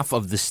half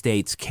of the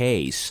state's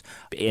case,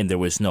 and there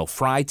was no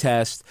Fry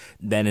test,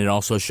 then it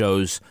also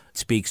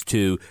speaks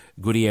to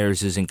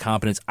Gutierrez's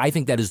incompetence. I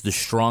think that is the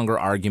stronger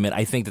argument.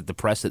 I think that the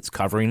press that's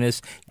covering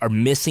this are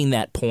missing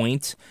that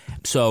point.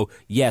 So,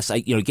 yes,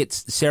 get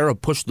Sarah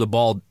pushed the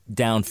ball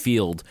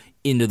downfield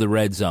into the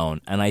red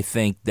zone, and I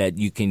think that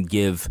you can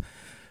give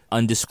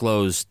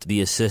Undisclosed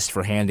the assist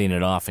for handing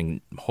it off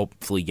and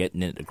hopefully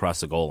getting it across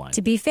the goal line.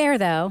 To be fair,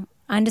 though,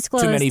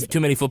 Undisclosed. Too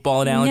many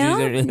football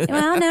analogies. No.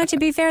 Well, no, to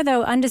be fair,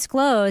 though,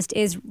 undisclosed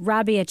is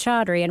Rabia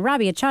Chaudhry. And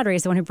Rabia Chaudhry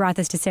is the one who brought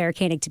this to Sarah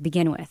Koenig to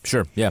begin with.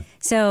 Sure, yeah.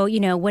 So,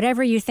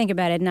 whatever you think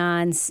about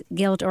Adnan's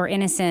guilt or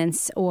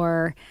innocence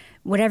or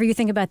whatever you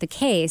think about the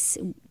case,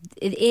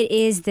 it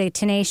is the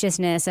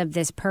tenaciousness of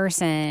this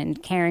person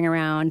carrying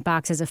around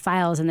boxes of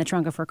files in the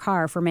trunk of her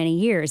car for many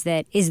years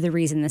that is the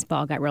reason this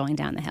ball got rolling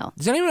down the hill.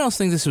 Does anyone else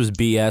think this was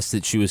BS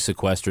that she was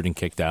sequestered and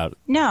kicked out?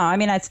 No, I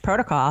mean, that's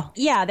protocol.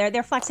 Yeah,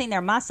 they're flexing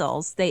their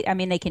muscles. They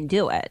can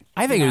do it.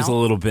 I think it was a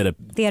little bit of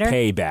theater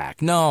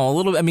payback. No, a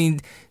little. I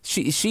mean,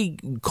 she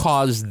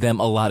caused them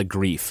a lot of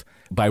grief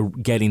by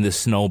getting the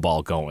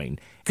snowball going.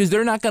 Because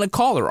they're not going to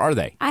call her, are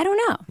they? I don't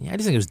know. Yeah, I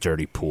just think it was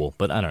dirty pool,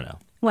 but I don't know.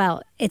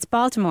 Well, it's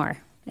Baltimore.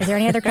 Is there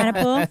any other kind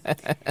of pool?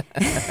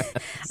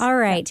 All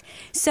right.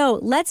 So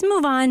let's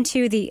move on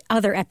to the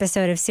other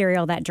episode of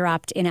Serial that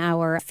dropped in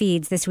our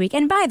feeds this week.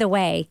 And by the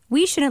way,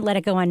 we shouldn't let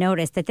it go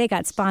unnoticed that they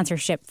got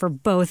sponsorship for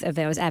both of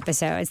those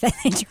episodes that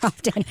they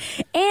dropped in.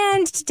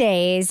 And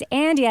today's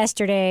and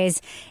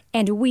yesterday's.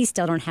 And we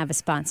still don't have a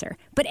sponsor.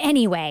 But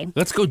anyway.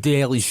 Let's go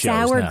daily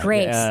shows Sour now.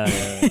 grapes.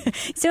 Yeah.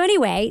 So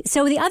anyway,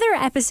 the other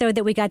episode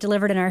that we got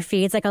delivered in our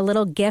feeds, like a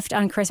little gift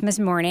on Christmas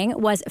morning,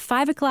 was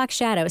 5 O'Clock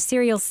Shadow,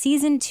 Serial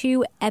Season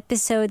 2,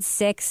 Episode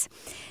 6.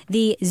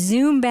 The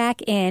zoom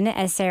back in,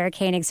 as Sarah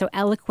Koenig so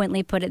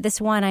eloquently put it.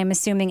 This one, I'm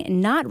assuming,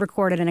 not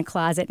recorded in a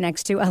closet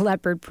next to a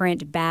leopard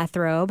print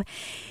bathrobe.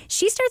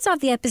 She starts off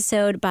the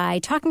episode by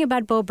talking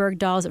about Bo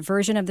Bergdahl's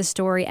version of the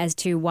story as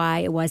to why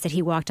it was that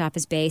he walked off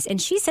his base.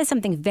 And she says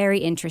something very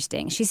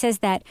interesting. She says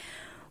that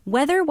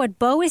whether what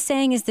Bo is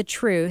saying is the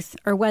truth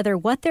or whether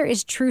what there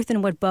is truth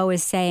in what Bo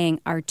is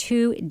saying are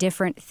two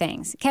different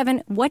things.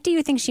 Kevin, what do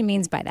you think she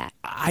means by that?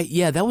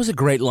 Yeah, that was a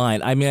great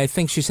line. I mean, I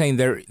think she's saying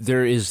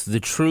there is the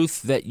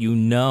truth that you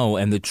know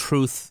and the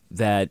truth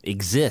that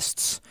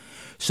exists.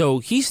 So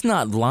he's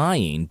not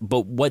lying,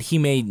 but what he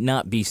may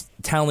not be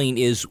telling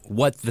is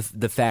what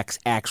the facts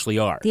actually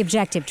are. The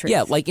objective truth.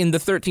 Yeah, like in the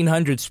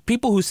 1300s,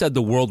 people who said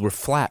the world were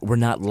flat were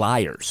not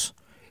liars.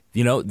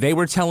 They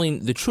were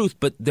telling the truth,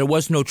 but there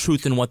was no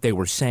truth in what they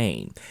were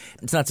saying.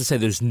 It's not to say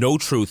there's no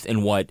truth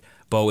in what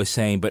Bo is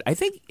saying, but I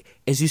think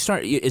as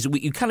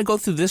you kind of go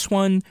through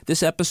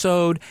this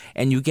episode,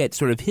 and you get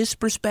sort of his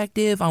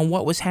perspective on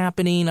what was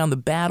happening on the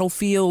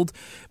battlefield,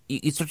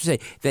 you start to say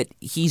that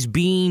he's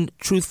being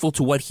truthful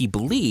to what he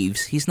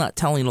believes. He's not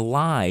telling a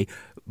lie.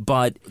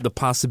 But the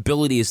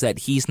possibility is that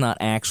he's not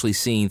actually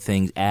seeing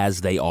things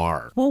as they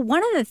are. Well,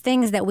 one of the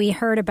things that we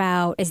heard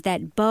about is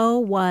that Bo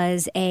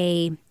was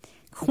a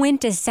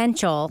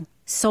quintessential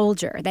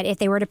soldier, that if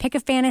they were to pick a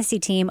fantasy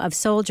team of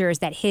soldiers,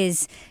 that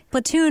his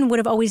platoon would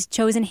have always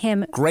chosen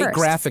him Great first.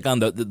 graphic on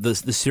the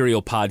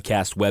Serial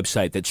podcast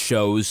website that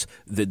shows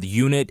the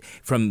unit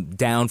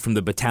down from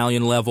the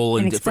battalion level.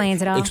 And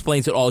explains it all.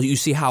 Explains it all. You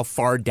see how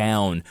far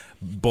down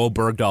Bo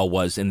Bergdahl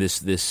was in this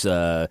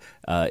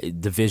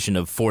division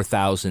of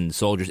 4,000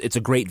 soldiers. It's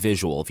a great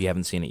visual if you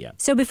haven't seen it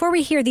yet. So before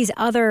we hear these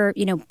other,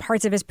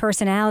 parts of his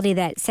personality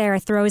that Sarah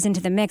throws into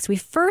the mix, we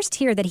first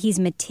hear that he's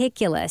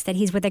meticulous, that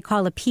he's what they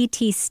call a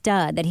PT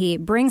stud, that he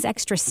brings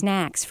extra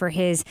snacks for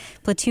his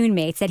platoon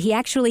mates, that he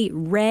actually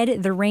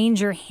read the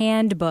Ranger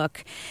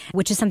Handbook,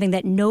 which is something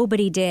that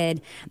nobody did.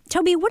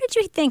 Toby, what did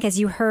you think as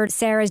you heard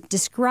Sarah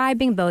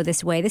describing Bo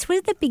this way? This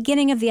was the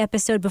beginning of the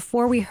episode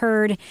before we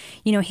heard,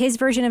 his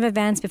version of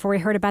events, before we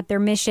heard about their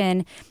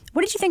mission.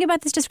 What did you think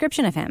about this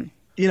description of him?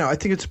 I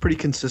think it's pretty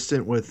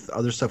consistent with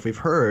other stuff we've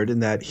heard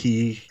in that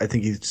I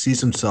think he sees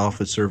himself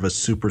as sort of a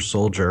super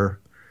soldier,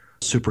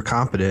 super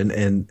competent,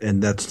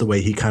 and that's the way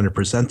he kind of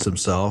presents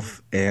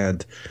himself.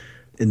 And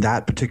in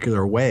that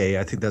particular way,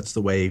 I think that's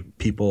the way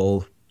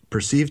people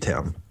perceived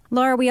him.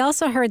 Laura, we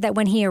also heard that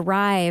when he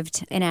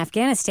arrived in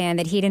Afghanistan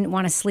that he didn't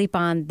want to sleep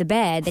on the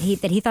bed, that he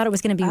thought it was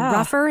going to be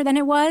rougher than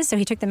it was, so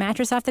he took the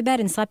mattress off the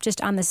bed and slept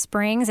just on the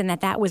springs, and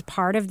that was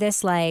part of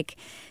this,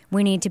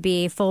 we need to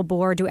be full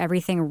bore, do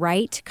everything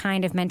right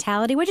kind of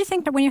mentality. What did you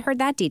think when you heard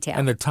that detail?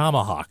 And the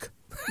tomahawk.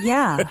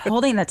 Yeah,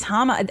 holding the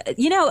tomahawk.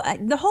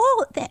 The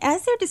whole thing,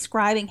 as they're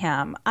describing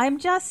him, I'm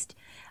just...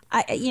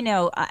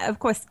 of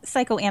course,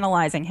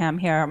 psychoanalyzing him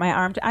here, my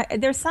arm.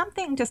 There's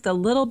something just a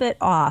little bit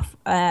off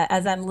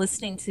as I'm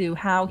listening to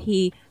how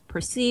he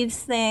perceives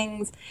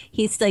things.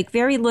 He's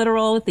very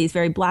literal. He's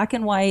very black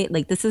and white.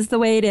 This is the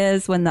way it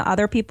is. When the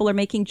other people are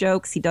making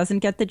jokes, he doesn't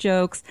get the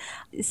jokes.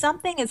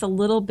 Something is a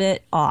little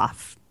bit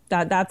off.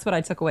 That's what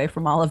I took away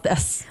from all of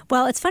this.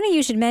 Well, it's funny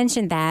you should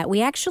mention that.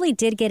 We actually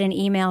did get an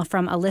email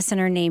from a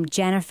listener named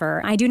Jennifer.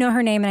 I do know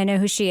her name and I know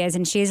who she is,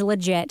 and she's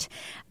legit,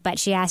 but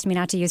she asked me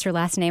not to use her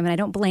last name, and I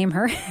don't blame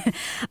her.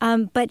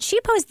 But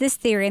she posed this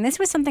theory, and this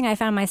was something I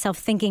found myself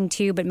thinking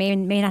too, but may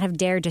not have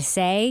dared to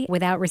say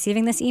without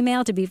receiving this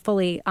email, to be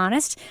fully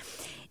honest.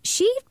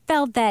 She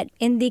felt that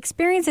in the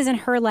experiences in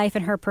her life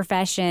and her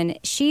profession,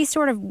 she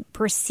sort of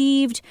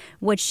perceived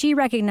what she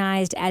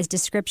recognized as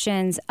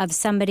descriptions of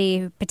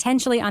somebody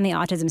potentially on the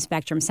autism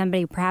spectrum,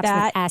 somebody perhaps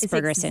with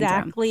Asperger's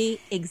syndrome.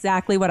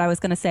 Exactly what I was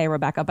going to say,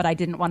 Rebecca, but I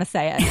didn't want to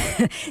say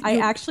it. I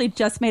actually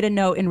just made a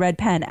note in red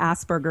pen,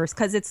 Asperger's,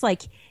 because it's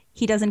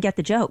he doesn't get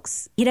the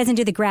jokes. He doesn't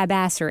do the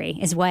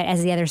grabassery, is what,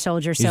 as the other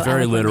soldiers so He's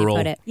very eloquently literal.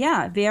 put it.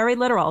 Yeah, very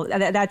literal.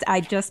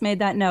 I just made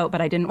that note,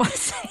 but I didn't want to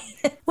say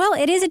it. Well,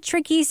 it is a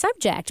tricky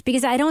subject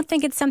because I don't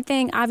think it's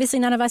something, obviously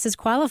none of us is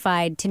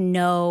qualified to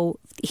know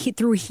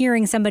through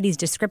hearing somebody's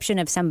description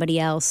of somebody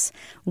else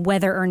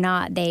whether or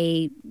not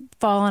they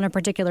fall on a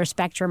particular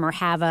spectrum or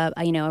have a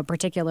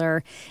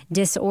particular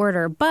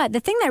disorder. But the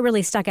thing that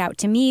really stuck out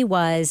to me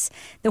was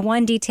the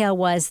one detail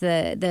was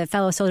the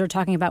fellow soldier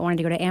talking about wanting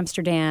to go to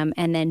Amsterdam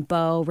and then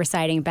Bo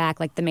reciting back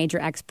like the major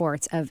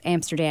exports of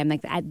Amsterdam,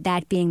 like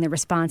that being the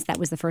response. That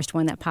was the first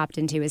one that popped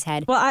into his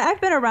head. Well,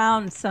 I've been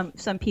around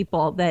some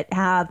people that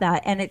have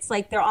that, and it's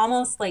like they're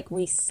almost like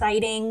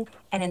reciting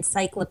an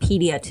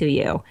encyclopedia to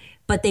you,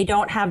 but they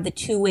don't have the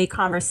two-way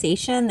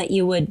conversation that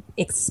you would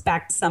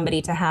expect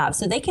somebody to have.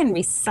 So they can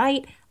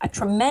recite a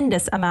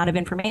tremendous amount of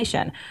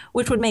information,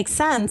 which would make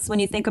sense when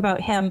you think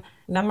about him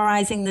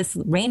memorizing this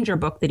Ranger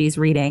book that he's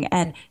reading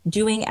and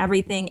doing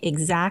everything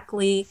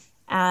exactly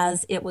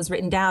as it was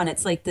written down.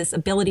 It's like this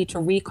ability to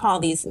recall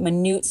these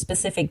minute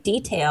specific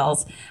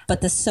details,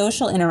 but the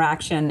social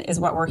interaction is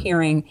what we're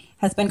hearing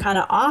has been kind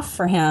of off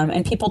for him,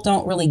 and people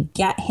don't really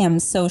get him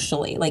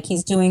socially. Like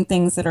he's doing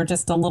things that are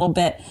just a little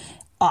bit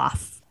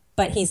off,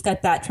 but he's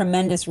got that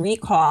tremendous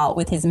recall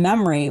with his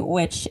memory,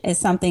 which is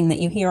something that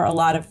you hear a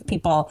lot of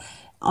people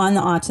on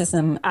the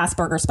autism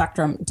Asperger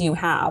spectrum do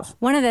have.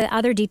 One of the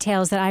other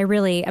details that I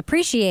really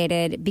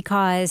appreciated,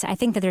 because I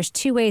think that there's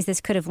two ways this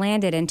could have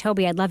landed, and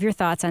Toby, I'd love your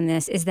thoughts on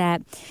this, is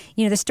that,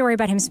 the story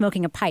about him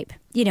smoking a pipe.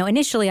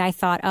 Initially I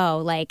thought,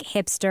 like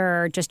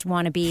hipster, just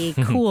want to be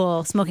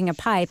cool, smoking a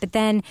pipe. But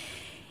then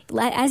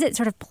as it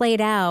sort of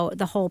played out,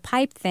 the whole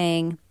pipe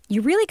thing,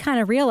 you really kind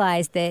of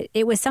realized that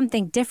it was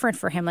something different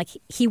for him. Like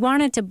he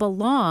wanted to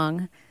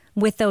belong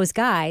with those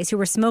guys who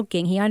were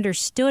smoking. He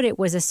understood it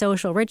was a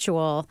social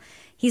ritual.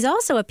 He's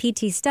also a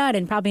PT stud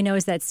and probably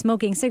knows that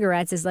smoking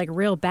cigarettes is like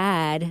real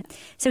bad.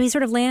 So he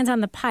sort of lands on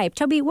the pipe.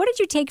 Toby, what did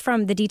you take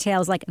from the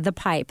details like the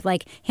pipe,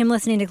 like him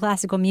listening to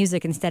classical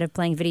music instead of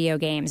playing video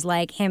games,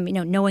 like him,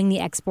 knowing the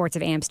exports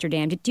of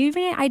Amsterdam? Do you have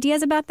any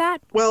ideas about that?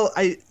 Well,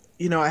 I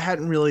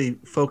hadn't really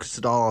focused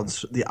at all on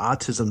the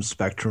autism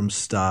spectrum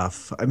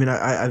stuff. I mean,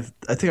 I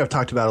think I've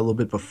talked about it a little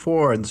bit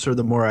before, and sort of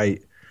the more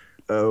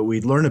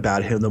we learn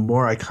about him, the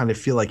more I kind of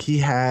feel like he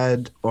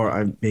had, or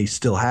I may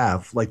still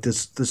have, like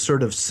this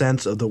sort of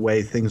sense of the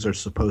way things are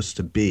supposed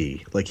to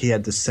be. Like he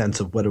had this sense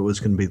of what it was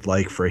going to be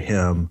like for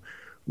him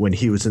when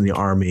he was in the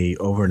army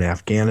over in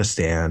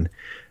Afghanistan.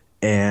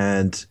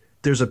 And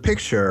there's a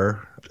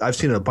picture, I've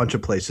seen it a bunch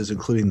of places,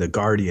 including The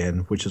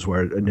Guardian, which is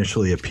where it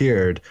initially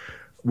appeared,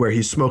 where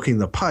he's smoking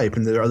the pipe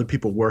and there are other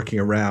people working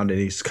around and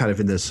he's kind of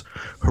in this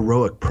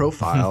heroic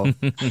profile.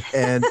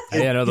 And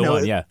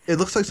it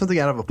looks like something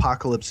out of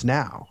Apocalypse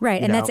Now.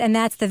 Right. And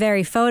that's the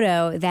very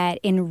photo that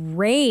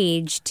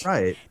enraged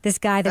this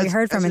guy that we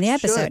heard from in the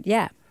episode.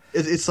 Yeah.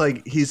 It's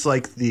like he's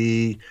like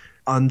the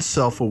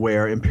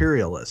unself-aware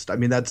imperialist. I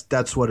mean,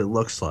 that's what it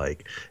looks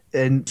like.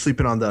 And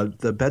sleeping on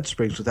the bed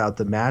springs without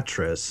the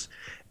mattress.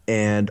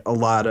 And a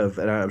lot of,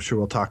 and I'm sure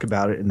we'll talk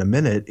about it in a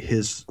minute,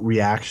 his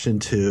reaction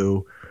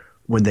to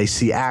when they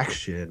see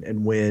action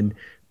and when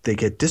they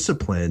get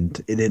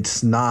disciplined. And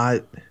it's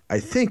not, I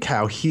think,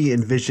 how he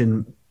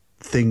envisioned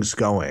things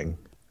going,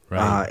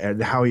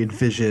 and how he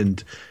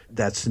envisioned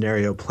that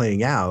scenario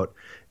playing out.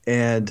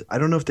 And I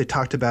don't know if they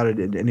talked about it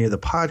in any of the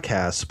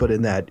podcasts, but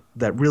in that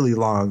really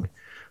long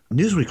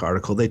Newsweek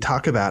article, they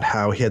talk about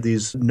how he had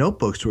these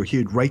notebooks where he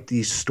would write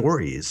these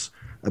stories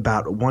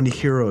about one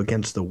hero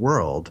against the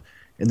world,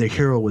 and the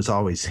hero was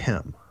always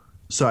him.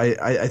 So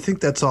I think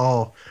that's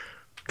all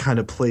kind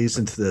of plays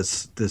into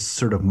this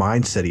sort of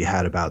mindset he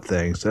had about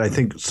things. And I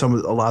think a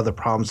lot of the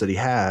problems that he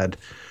had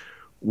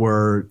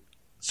were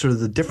sort of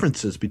the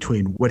differences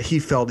between what he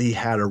felt he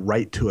had a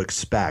right to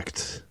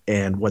expect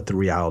and what the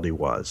reality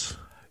was.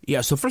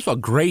 Yeah, so first of all,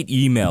 great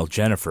email,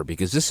 Jennifer,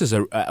 because this is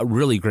a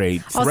really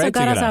great thread. Also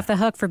got us off the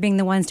hook for being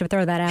the ones to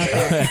throw that out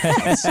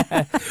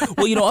there.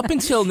 Well, up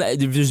until now,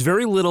 there's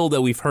very little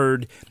that we've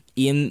heard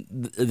in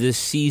this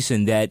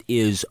season that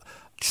is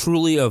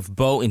truly of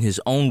Bo, in his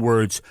own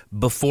words,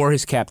 before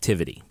his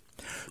captivity.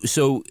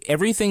 So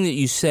everything that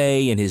you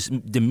say and his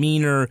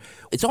demeanor,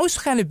 it's always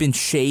kind of been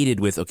shaded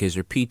with, okay, is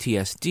there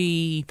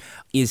PTSD?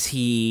 Is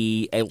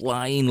he a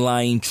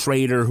lying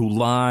traitor who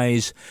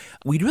lies?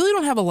 We really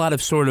don't have a lot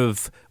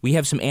of we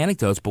have some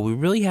anecdotes, but we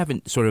really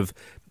haven't sort of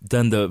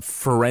done the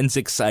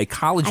forensic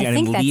psychology I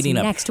think that's leading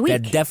up. Next week.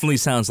 That definitely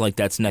sounds like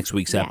that's next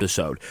week's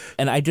episode.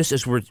 And I just,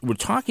 as we're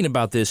talking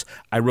about this,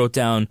 I wrote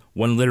down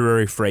one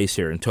literary phrase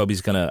here, and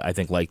Toby's going to, I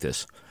think, like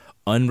this.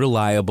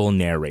 Unreliable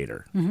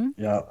narrator. Mm-hmm.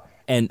 Yeah.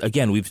 And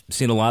again, we've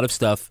seen a lot of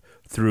stuff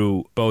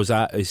through Bo's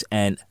eyes.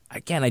 And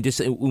again,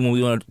 when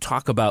we want to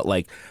talk about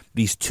like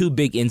these two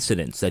big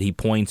incidents that he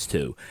points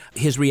to,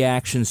 his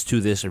reactions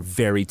to this are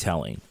very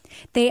telling.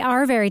 They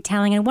are very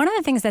telling. And one of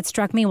the things that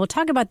struck me, we'll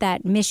talk about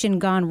that mission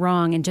gone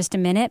wrong in just a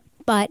minute,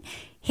 but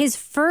his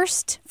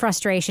first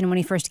frustration when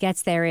he first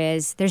gets there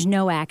is there's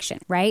no action,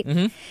 right?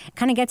 Mm-hmm.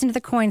 Kind of gets into the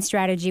coin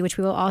strategy, which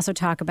we will also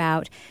talk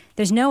about.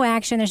 There's no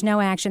action, there's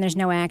no action, there's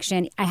no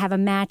action. I have a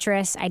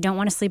mattress. I don't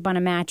want to sleep on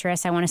a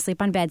mattress. I want to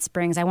sleep on bed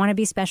springs. I want to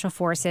be special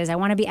forces. I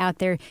want to be out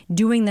there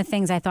doing the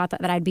things I thought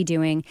that I'd be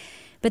doing.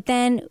 But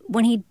then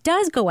when he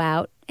does go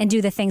out and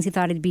do the things he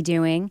thought he'd be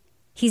doing,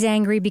 he's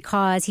angry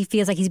because he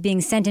feels like he's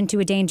being sent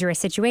into a dangerous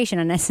situation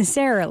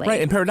unnecessarily.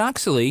 Right, and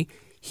paradoxically,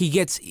 he's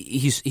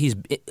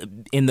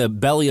in the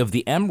belly of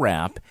the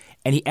MRAP,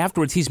 and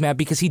afterwards he's mad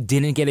because he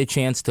didn't get a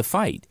chance to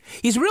fight.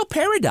 He's a real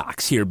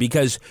paradox here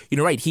because,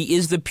 right, he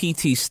is the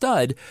PT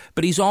stud,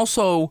 but he's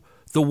also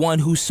the one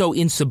who's so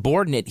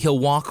insubordinate he'll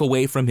walk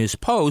away from his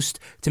post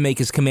to make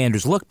his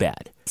commanders look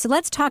bad. So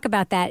let's talk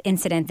about that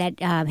incident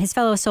that his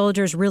fellow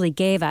soldiers really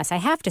gave us. I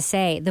have to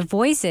say, the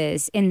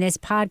voices in this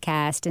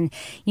podcast and,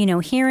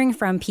 hearing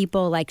from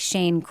people like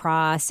Shane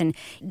Cross and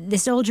the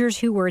soldiers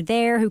who were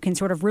there who can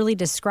sort of really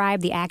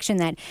describe the action,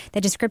 that the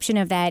description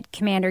of that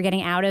commander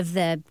getting out of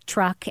the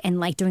truck and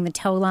like doing the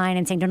tow line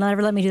and saying, don't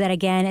ever let me do that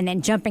again, and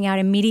then jumping out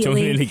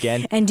immediately doing it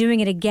again. And doing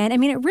it again. I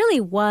mean, it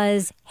really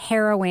was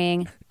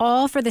harrowing,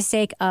 all for the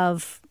sake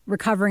of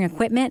recovering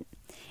equipment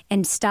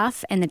and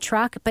stuff and the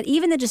truck, but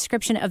even the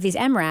description of these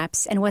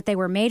MRAPs and what they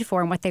were made for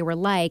and what they were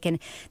like. And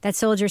that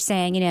soldier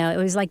saying, it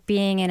was like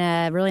being in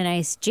a really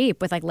nice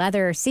Jeep with like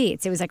leather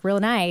seats. It was like real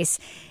nice.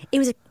 It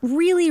was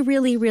really,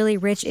 really, really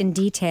rich in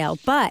detail,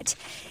 but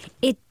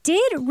it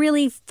did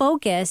really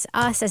focus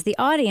us as the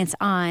audience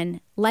on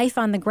life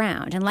on the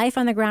ground and life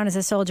on the ground as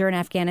a soldier in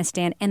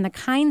Afghanistan and the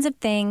kinds of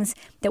things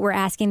that we're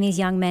asking these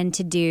young men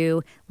to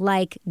do,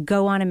 like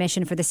go on a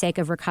mission for the sake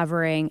of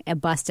recovering a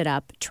busted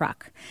up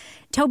truck.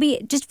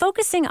 Toby, just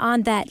focusing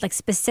on that like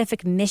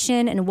specific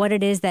mission and what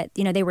it is that,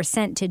 they were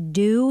sent to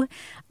do.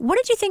 What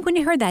did you think when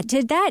you heard that?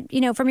 Did that,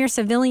 from your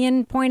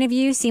civilian point of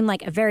view, seem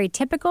like a very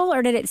typical,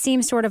 or did it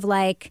seem sort of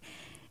like,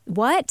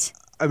 what?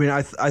 I mean,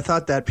 I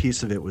thought that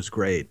piece of it was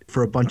great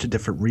for a bunch of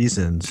different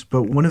reasons.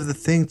 But one of the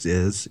things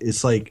is,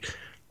 it's like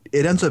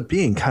it ends up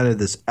being kind of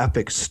this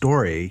epic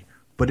story.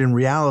 But in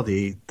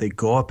reality, they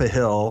go up a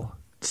hill,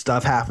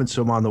 stuff happens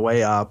to them on the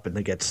way up, and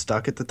they get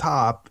stuck at the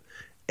top.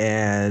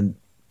 And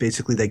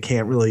basically, they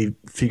can't really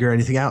figure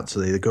anything out.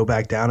 So they go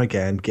back down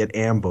again, get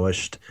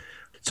ambushed.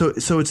 So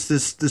it's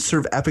this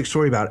sort of epic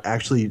story about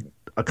actually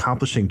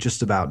accomplishing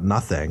just about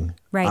nothing.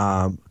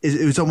 Right.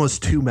 It was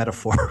almost too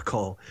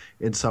metaphorical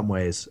in some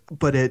ways,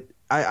 but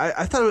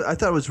I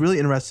thought it was really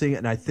interesting,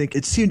 and I think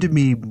it seemed to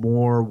me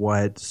more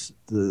what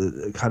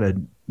the kind of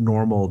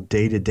normal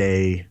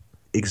day-to-day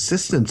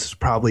existence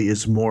probably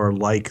is more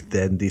like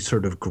than the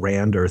sort of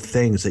grander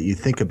things that you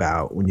think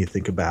about when you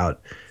think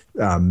about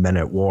men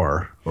at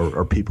war,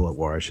 or people at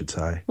war, I should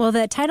say. Well,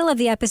 the title of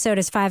the episode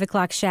is 5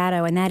 O'Clock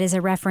Shadow, and that is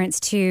a reference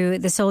to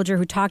the soldier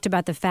who talked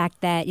about the fact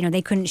that,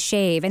 they couldn't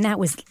shave, and that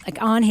was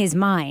like on his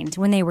mind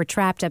when they were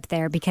trapped up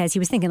there, because he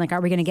was thinking, like,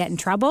 are we going to get in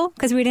trouble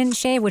because we didn't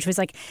shave, which was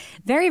like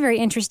very, very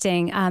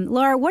interesting.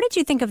 Laura, what did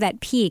you think of that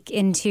peek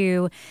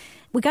into...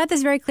 We got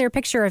this very clear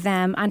picture of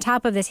them on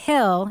top of this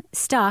hill,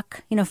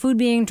 stuck, food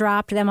being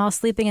dropped, them all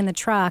sleeping in the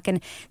truck,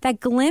 and that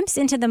glimpse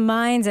into the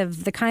minds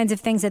of the kinds of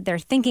things that they're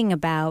thinking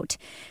about.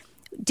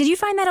 Did you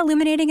find that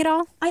illuminating at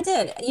all? I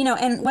did.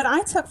 And what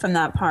I took from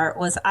that part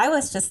was I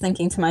was just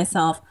thinking to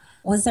myself,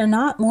 was there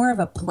not more of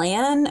a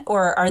plan,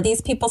 or are these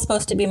people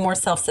supposed to be more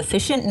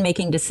self-sufficient in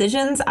making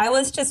decisions? I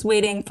was just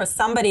waiting for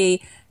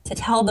somebody to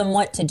tell them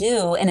what to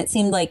do, and it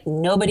seemed like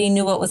nobody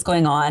knew what was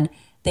going on.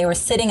 They were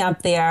sitting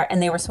up there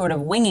and they were sort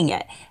of winging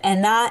it.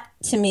 And that,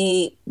 to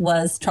me,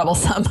 was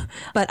troublesome.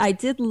 But I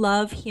did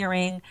love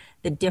hearing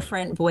the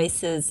different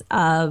voices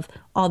of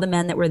all the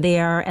men that were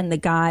there, and the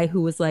guy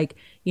who was like,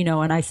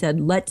 and I said,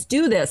 let's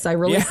do this. I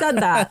really said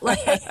that.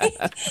 Like,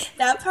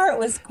 that part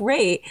was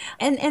great.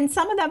 And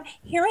some of them,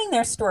 hearing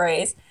their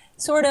stories,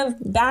 sort of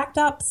backed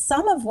up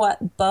some of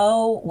what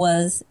Bo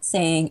was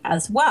saying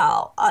as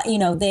well.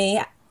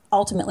 They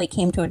ultimately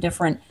came to a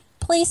different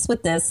place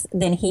with this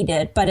than he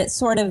did, but it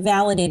sort of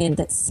validated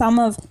that some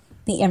of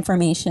the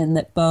information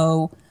that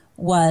Bo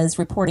was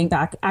reporting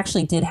back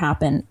actually did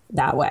happen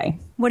that way.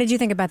 What did you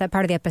think about that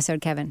part of the episode,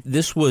 Kevin?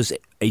 This was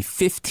a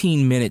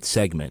 15-minute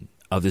segment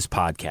of this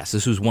podcast.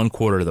 This was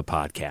 1/4 of the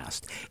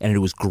podcast, and it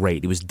was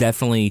great. It was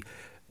definitely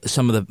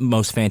some of the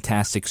most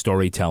fantastic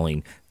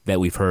storytelling that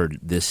we've heard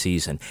this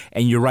season.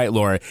 And you're right,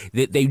 Laura,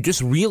 they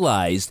just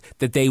realized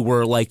that they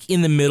were like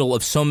in the middle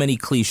of so many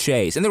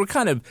cliches. And they were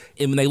kind of,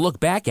 and when they look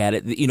back at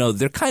it,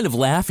 they're kind of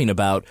laughing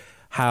about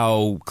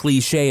how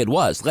cliche it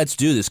was. Let's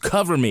do this.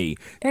 Cover me.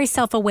 Very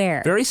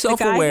self-aware. Very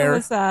self-aware.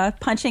 The guy who was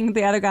punching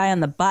the other guy on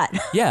the butt.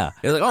 Yeah.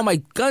 They're like, oh,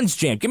 my gun's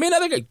jammed. Give me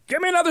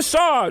another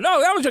saw.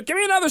 No, that was it. Give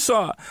me another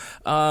saw.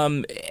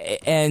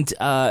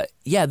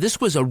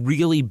 This was a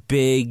really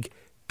big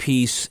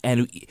piece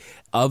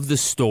of the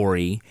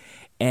story.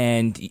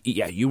 And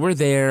yeah, you were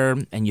there,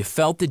 and you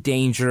felt the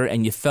danger,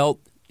 and you felt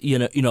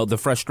the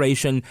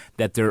frustration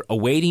that they're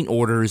awaiting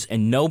orders,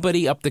 and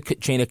nobody up the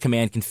chain of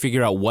command can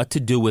figure out what to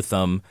do with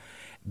them.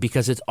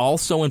 because it's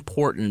also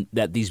important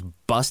that these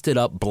busted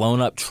up,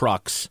 blown up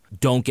trucks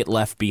don't get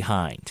left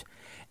behind.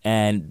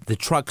 And the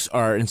trucks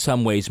are in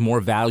some ways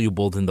more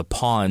valuable than the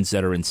pawns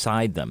that are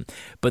inside them.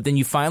 But then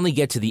you finally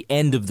get to the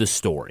end of the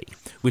story,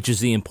 which is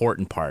the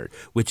important part,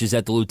 which is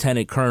that the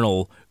lieutenant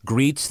colonel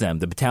greets them,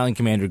 the battalion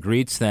commander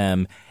greets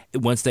them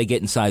once they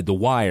get inside the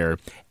wire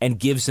and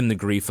gives them the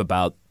grief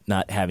about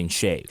not having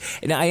shaved.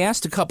 And I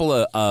asked a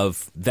couple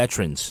of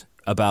veterans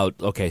about,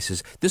 okay,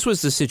 says this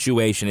was the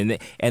situation,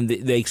 and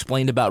they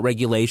explained about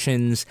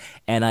regulations,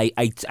 and I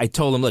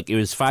told them, look, it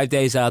was 5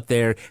 days out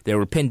there, they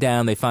were pinned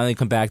down, they finally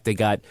come back, they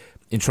got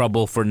in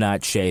trouble for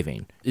not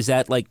shaving. Is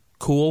that like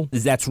cool?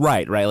 That's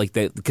right? Like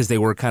because they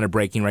were kind of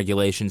breaking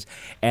regulations,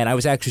 and I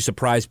was actually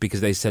surprised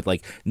because they said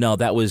like, no,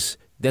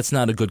 that's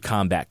not a good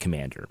combat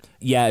commander.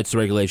 Yeah, it's the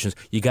regulations.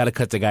 You got to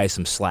cut the guys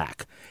some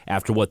slack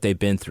after what they've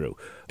been through.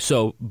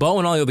 So Bo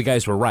and all the other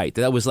guys were right.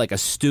 That was like a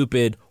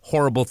stupid,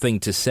 horrible thing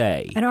to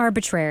say. And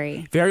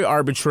arbitrary. Very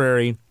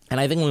arbitrary. And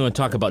I think we want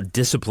to talk about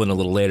discipline a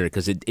little later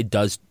because it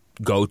does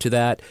go to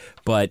that.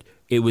 But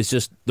it was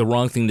just the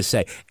wrong thing to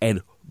say.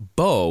 And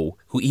Bo,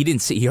 who he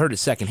didn't see, he heard it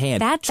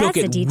secondhand, took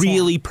it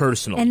really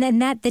personal. And then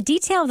the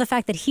detail of the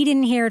fact that he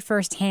didn't hear it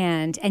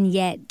firsthand and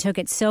yet took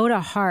it so to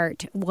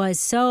heart was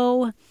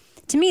so...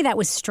 To me, that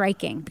was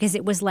striking because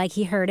it was like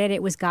he heard it.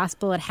 It was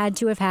gospel. It had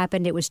to have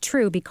happened. It was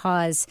true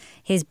because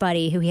his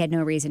buddy, who he had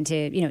no reason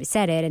to,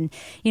 said it. And,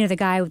 the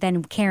guy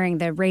then carrying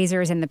the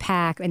razors and the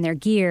pack and their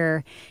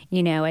gear,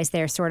 as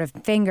their sort of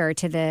finger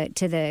to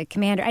the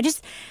commander. I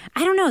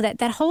don't know,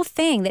 that whole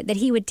thing that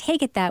he would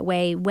take it that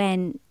way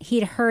when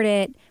he'd heard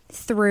it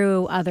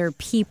through other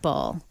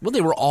people. Well,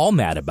 they were all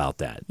mad about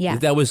that. Yeah.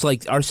 That was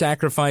like our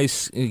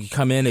sacrifice. You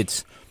come in,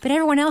 it's... But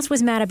everyone else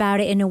was mad about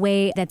it in a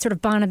way that sort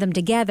of bonded them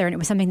together, and it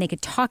was something they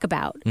could talk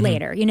about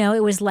later.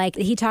 It was like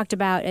he talked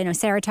about,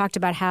 Sarah talked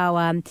about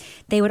how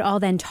they would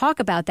all then talk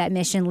about that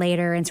mission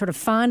later and sort of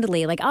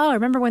fondly, like, oh,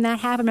 remember when that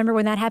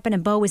happened?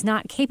 And Bo was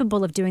not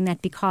capable of doing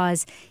that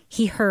because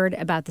he heard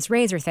about this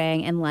razor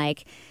thing and,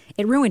 like,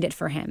 it ruined it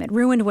for him. It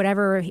ruined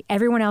whatever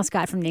everyone else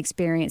got from the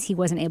experience. He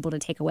wasn't able to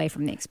take away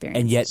from the experience.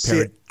 And yet,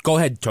 go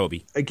ahead,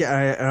 Toby.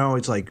 Again, I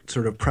always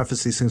sort of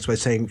preface these things by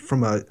saying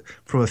from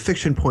a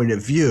fiction point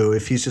of view,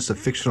 if he's just a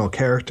fictional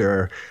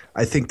character,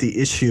 I think the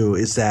issue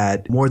is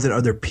that more than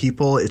other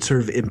people, it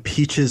sort of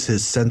impeaches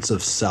his sense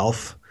of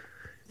self.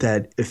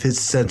 That if his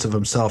sense of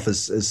himself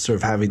is sort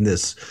of having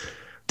this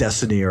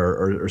destiny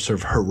or sort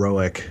of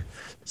heroic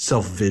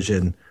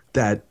self-vision,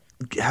 that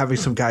having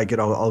some guy get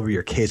all over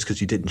your case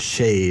because you didn't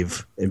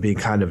shave and being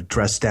kind of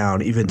dressed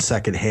down, even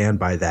secondhand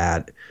by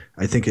that,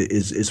 I think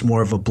is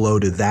more of a blow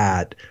to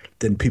that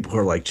than people who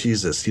are like,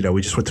 Jesus,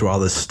 we just went through all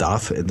this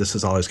stuff and this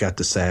is all he's got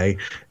to say,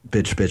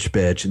 bitch, bitch,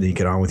 bitch, and then you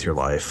get on with your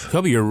life.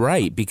 Toby, you're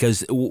right,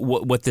 because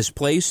what this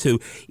plays to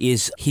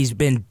is he's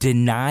been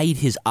denied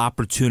his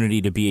opportunity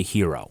to be a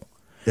hero.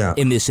 Yeah.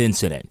 In this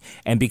incident.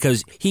 And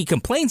because he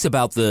complains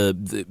about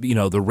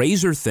the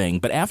razor thing,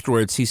 but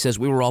afterwards he says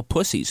we were all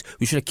pussies.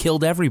 We should have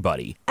killed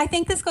everybody. I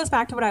think this goes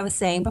back to what I was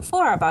saying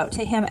before about,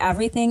 to him,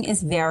 everything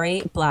is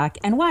very black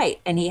and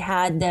white. And he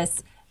had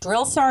this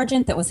drill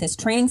sergeant that was his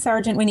training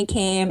sergeant when he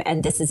came,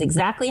 and this is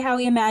exactly how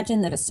he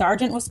imagined that a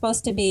sergeant was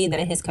supposed to be,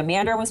 that his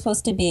commander was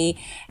supposed to be.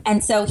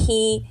 And so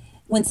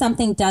when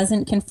something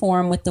doesn't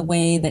conform with the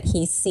way that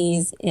he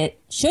sees it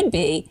should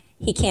be,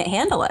 he can't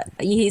handle it.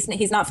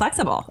 He's not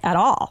flexible at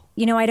all.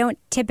 I don't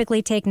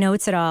typically take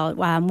notes at all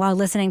while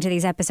listening to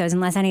these episodes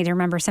unless I need to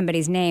remember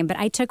somebody's name. But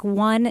I took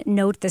one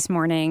note this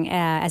morning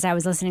as I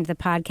was listening to the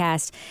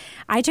podcast.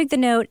 I took the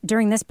note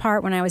during this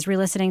part when I was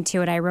re-listening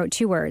to it. I wrote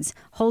 2 words,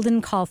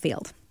 Holden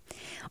Caulfield.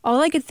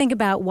 All I could think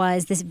about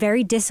was this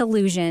very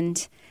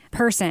disillusioned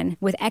person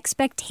with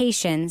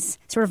expectations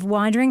sort of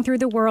wandering through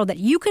the world that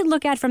you could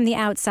look at from the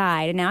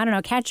outside. And now, I don't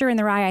know, Catcher in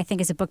the Rye, I think,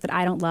 is a book that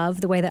I don't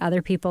love the way that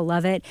other people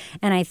love it.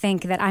 And I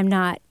think that I'm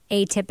not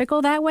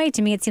atypical that way.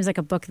 To me, it seems like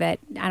a book that,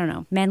 I don't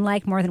know, men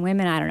like more than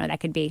women. I don't know. That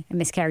could be a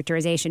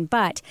mischaracterization.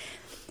 But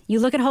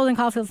you look at Holden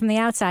Caulfield from the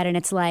outside and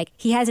it's like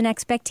he has an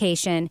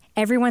expectation.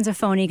 Everyone's a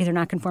phony because they're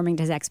not conforming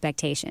to his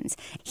expectations.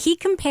 He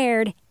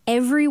compared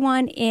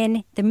everyone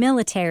in the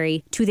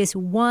military to this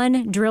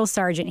one drill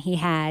sergeant he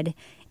had,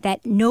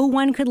 that no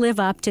one could live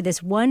up to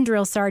this one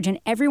drill sergeant.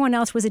 Everyone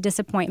else was a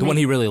disappointment. The one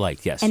he really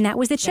liked, yes. And that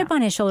was the chip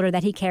on his shoulder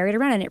that he carried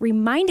around. And it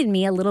reminded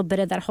me a little bit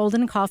of that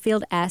Holden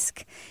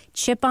Caulfield-esque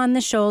chip on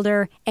the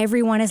shoulder.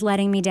 Everyone is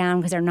letting me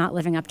down because they're not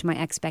living up to my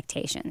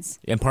expectations.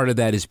 And part of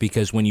that is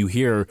because when you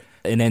hear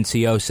an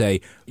NCO say,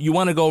 you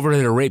want to go over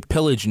there to rape,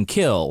 pillage, and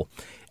kill,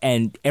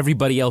 and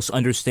everybody else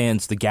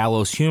understands the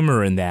gallows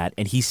humor in that,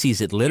 and he sees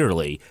it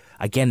literally,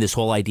 again, this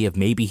whole idea of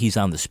maybe he's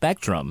on the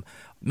spectrum.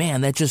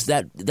 man, that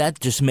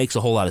just makes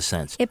a whole lot of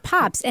sense. It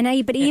pops. I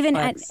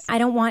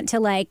don't want to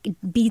like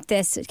beat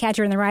this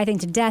Catcher in the Rye thing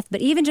to death,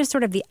 but even just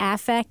sort of the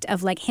affect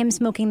of like him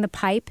smoking the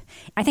pipe.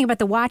 I think about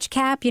the watch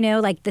cap,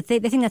 like the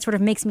thing that sort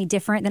of makes me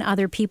different than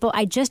other people.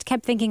 I just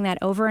kept thinking that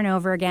over and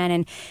over again.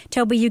 And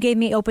Toby, you gave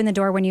me open the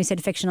door when you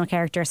said fictional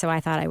character, so I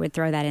thought I would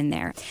throw that in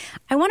there.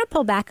 I want to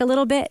pull back a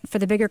little bit for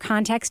the bigger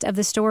context of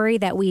the story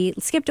that we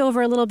skipped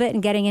over a little bit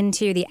and getting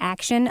into the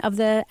action of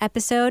the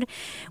episode.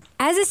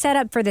 As a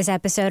setup for this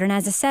episode and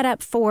as a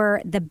setup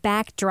for the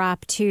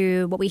backdrop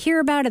to what we hear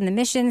about and the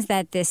missions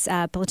that this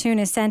platoon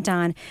is sent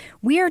on,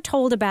 we are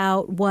told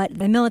about what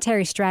the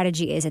military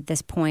strategy is at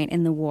this point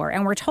in the war.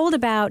 And we're told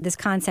about this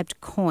concept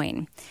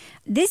coin.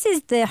 This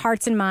is the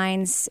hearts and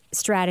minds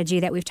strategy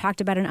that we've talked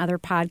about in other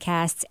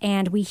podcasts.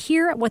 And we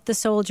hear what the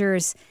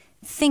soldiers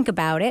think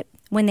about it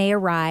when they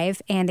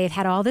arrive, and they've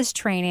had all this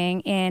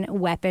training in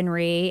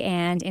weaponry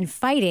and in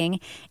fighting,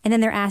 and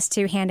then they're asked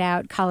to hand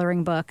out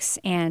coloring books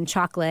and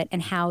chocolate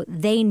and how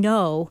they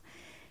know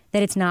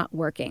that it's not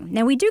working.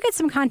 Now, we do get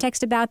some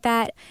context about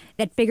that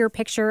bigger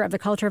picture of the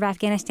culture of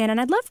Afghanistan, and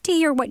I'd love to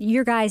hear what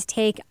your guys'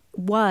 take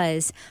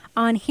was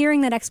on hearing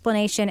that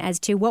explanation as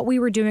to what we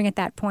were doing at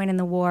that point in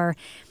the war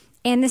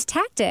and this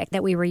tactic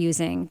that we were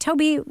using.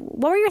 Toby,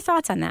 what were your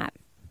thoughts on that?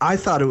 I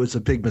thought it was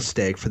a big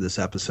mistake for this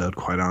episode,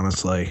 quite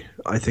honestly.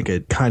 I think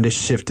it kind of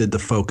shifted the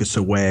focus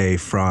away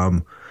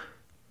from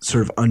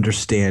sort of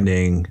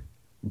understanding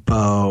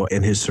Bo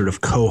and his sort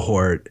of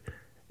cohort.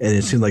 And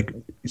it seemed like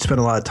you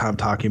spent a lot of time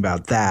talking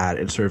about that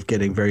and sort of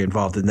getting very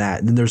involved in that.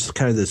 And then there's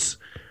kind of this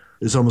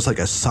 – it's almost like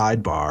a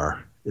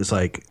sidebar. It's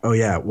like, oh,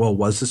 yeah, well,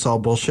 was this all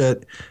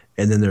bullshit?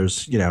 And then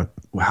there's,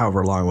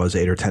 however long it was,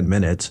 8 or 10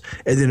 minutes.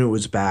 And then it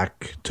was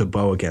back to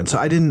Bo again.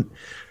 So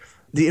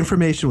the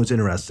information was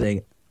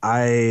interesting.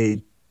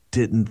 I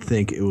didn't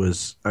think it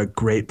was a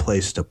great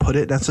place to put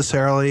it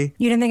necessarily.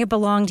 You didn't think it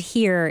belonged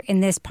here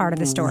in this part of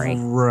the story.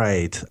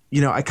 Right.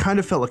 I kind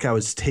of felt like I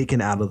was taken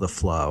out of the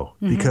flow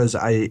because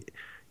I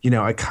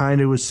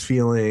kind of was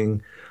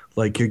feeling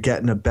like you're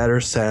getting a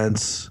better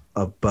sense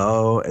of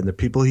Bo and the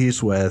people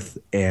he's with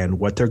and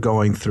what they're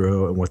going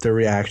through and what their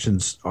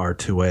reactions are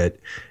to it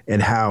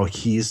and how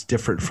he's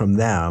different from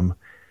them.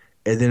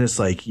 And then it's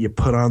like you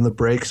put on the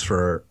brakes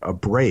for a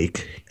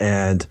break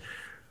and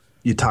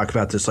you talk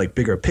about this like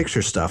bigger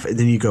picture stuff, and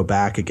then you go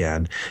back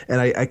again.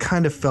 And I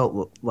kind of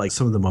felt like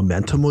some of the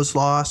momentum was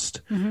lost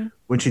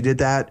when she did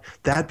that.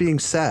 That being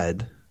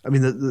said, I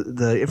mean,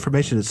 the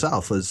information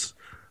itself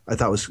I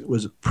thought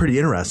was pretty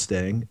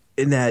interesting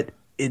in that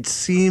it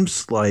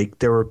seems like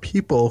there were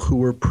people who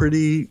were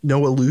pretty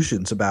no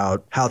illusions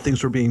about how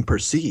things were being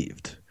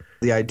perceived.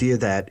 The idea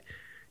that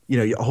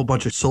a whole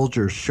bunch of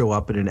soldiers show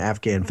up in an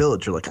Afghan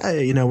village. You're like,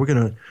 hey, we're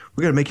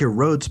gonna make your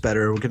roads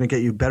better. We're gonna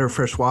get you better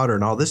fresh water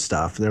and all this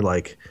stuff. And they're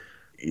like,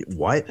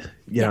 what?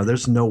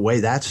 There's no way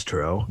that's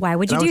true. Why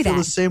would you do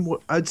that?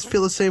 I'd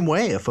feel the same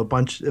way if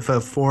a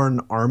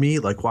foreign army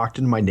like walked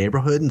into my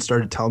neighborhood and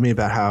started telling me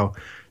about how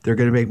they're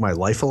gonna make my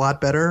life a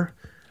lot better.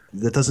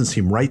 That doesn't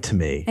seem right to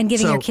me. And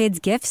giving your kids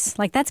gifts?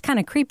 Like, that's kind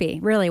of creepy,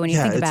 really, when you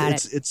think about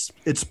it.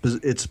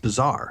 It's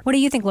bizarre. What do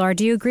you think, Laura?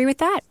 Do you agree with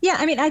that? Yeah,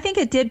 I mean, I think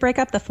it did break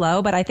up the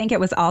flow, but I think it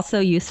was also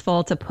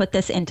useful to put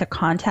this into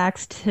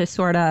context to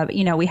sort of,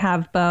 we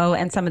have Bo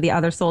and some of the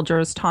other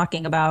soldiers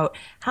talking about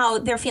how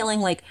they're feeling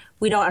like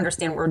we don't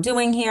understand what we're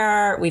doing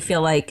here. We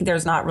feel like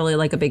there's not really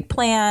like a big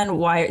plan.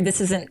 Why this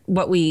isn't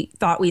what we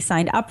thought we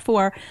signed up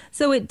for.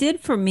 So it did,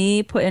 for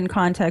me, put in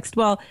context,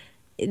 well,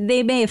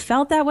 they may have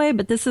felt that way,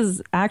 but this is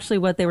actually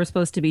what they were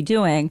supposed to be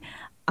doing.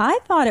 I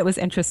thought it was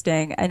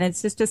interesting, and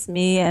it's just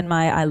me and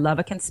my I love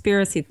a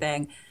conspiracy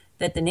thing,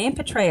 that the name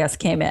Petraeus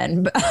came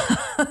in.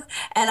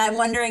 And I'm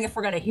wondering if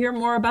we're going to hear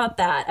more about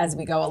that as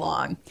we go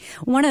along.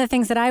 One of the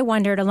things that I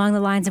wondered along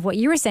the lines of what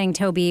you were saying,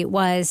 Toby,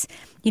 was,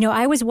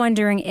 I was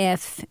wondering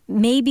if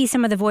maybe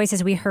some of the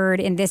voices we heard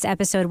in this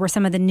episode were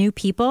some of the new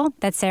people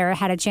that Sarah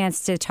had a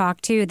chance to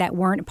talk to that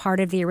weren't part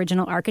of the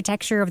original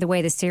architecture of the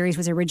way the series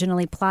was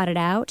originally plotted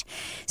out.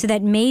 So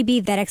that maybe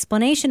that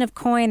explanation of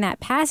coin, that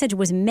passage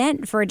was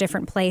meant for a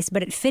different place,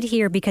 but it fit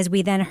here because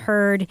we then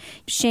heard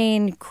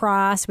Shane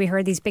Cross, we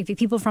heard these big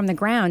people from the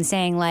ground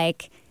saying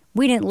like,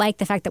 we didn't like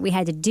the fact that we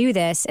had to do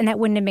this, and that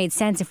wouldn't have made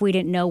sense if we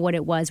didn't know what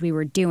it was we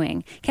were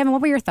doing. Kevin,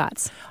 what were your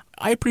thoughts?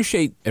 I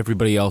appreciate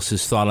everybody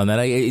else's thought on that.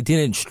 It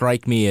didn't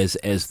strike me as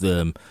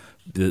the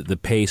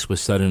pace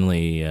was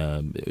suddenly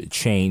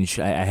changed.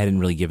 I hadn't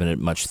really given it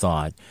much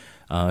thought.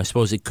 I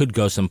suppose it could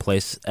go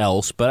someplace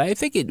else, but I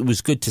think it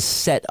was good to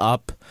set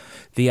up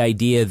the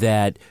idea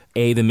that,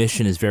 A, the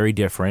mission is very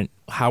different.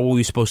 How are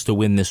we supposed to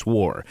win this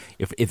war?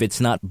 If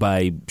it's not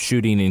by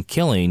shooting and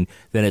killing,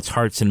 then it's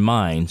hearts and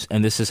minds,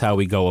 and this is how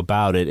we go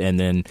about it. And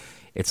then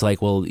it's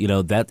like, well,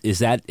 that is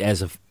that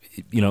as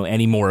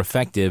any more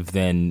effective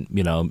than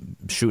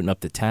shooting up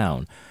the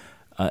town.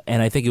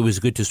 And I think it was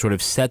good to sort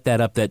of set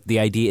that up. That the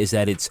idea is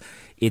that it's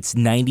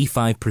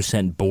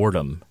 95%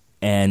 boredom.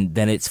 And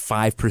then it's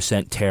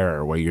 5%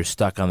 terror, where you're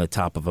stuck on the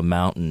top of a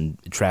mountain,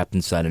 trapped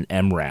inside an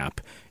MRAP,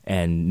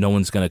 and no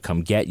one's going to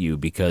come get you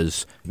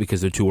because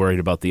they're too worried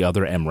about the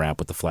other MRAP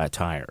with the flat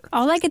tire.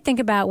 All I could think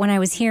about when I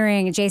was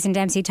hearing Jason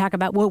Dempsey talk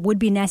about what would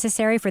be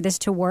necessary for this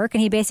to work,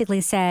 and he basically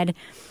said,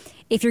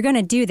 if you're going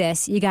to do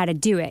this, you got to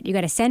do it. You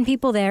got to send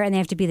people there, and they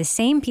have to be the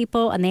same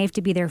people, and they have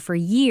to be there for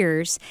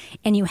years.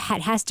 And it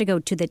has to go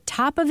to the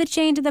top of the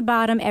chain to the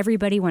bottom,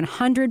 everybody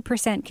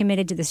 100%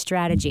 committed to the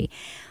strategy.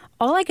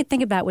 All I could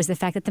think about was the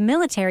fact that the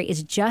military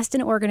is just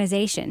an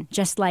organization,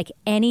 just like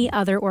any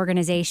other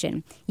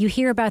organization. You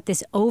hear about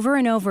this over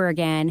and over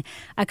again.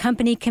 A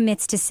company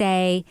commits to,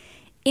 say,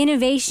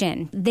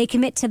 innovation. They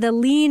commit to the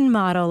lean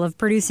model of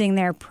producing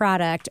their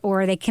product,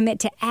 or they commit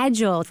to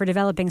agile for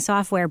developing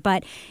software.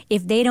 But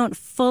if they don't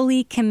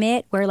fully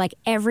commit, where like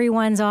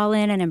everyone's all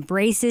in and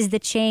embraces the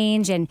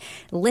change and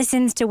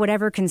listens to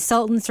whatever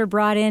consultants are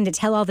brought in to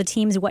tell all the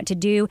teams what to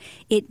do,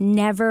 it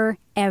never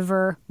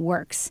ever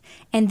works.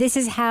 And this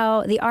is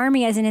how the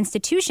Army as an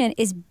institution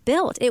is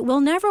built. It will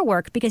never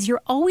work because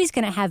you're always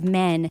going to have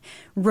men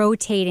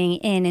rotating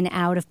in and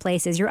out of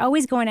places. You're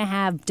always going to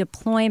have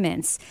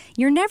deployments.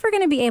 You're never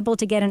going to be able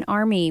to get an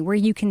army where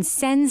you can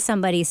send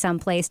somebody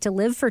someplace to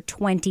live for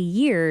 20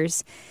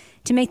 years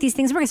to make these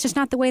things work. It's just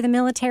not the way the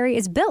military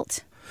is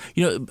built.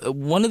 You know,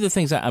 one of the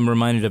things I'm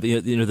reminded of,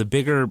 one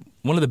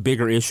of the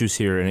bigger issues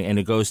here, and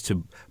it goes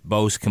to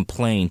Beau's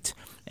complaint,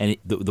 and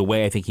the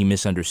way I think he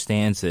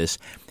misunderstands this,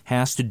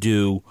 has to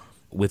do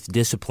with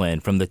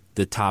discipline from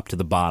the top to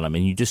the bottom.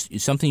 And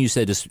something you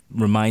said just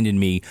reminded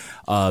me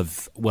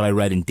of what I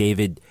read in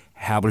David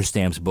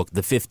Halberstam's book,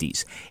 The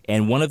 50s.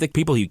 And one of the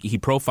people he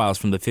profiles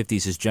from the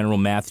 50s is General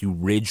Matthew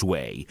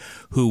Ridgway,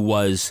 who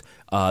was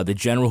the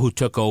general who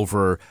took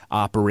over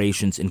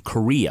operations in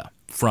Korea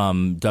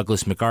from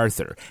Douglas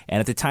MacArthur. And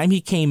at the time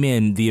he came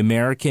in, the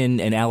American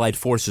and Allied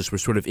forces were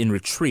sort of in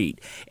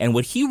retreat. And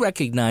what he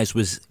recognized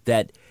was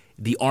that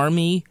the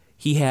army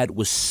he had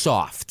was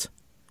soft,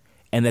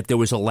 and that there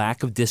was a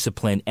lack of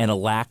discipline and a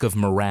lack of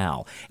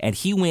morale. And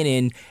he went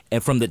in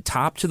and from the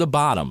top to the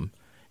bottom,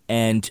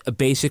 and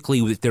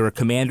basically there were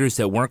commanders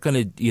that weren't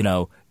going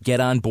to, get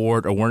on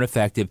board or weren't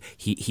effective.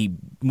 He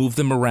moved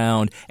them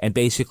around and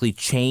basically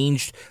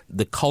changed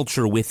the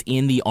culture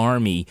within the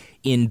army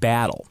in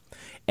battle.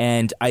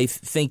 And I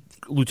think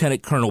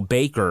Lieutenant Colonel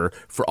Baker,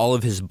 for all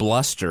of his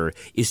bluster,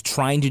 is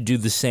trying to do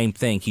the same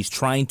thing. He's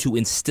trying to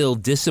instill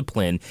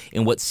discipline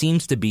in what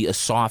seems to be a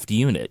soft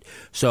unit.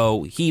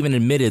 So he even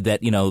admitted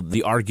that,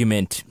 the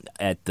argument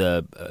at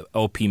the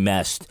OP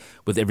mess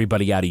with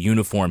everybody out of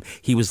uniform,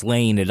 he was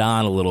laying it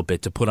on a little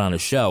bit to put on a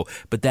show.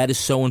 But that is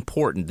so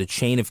important. The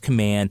chain of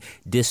command,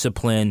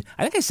 discipline.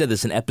 I think I said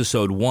this in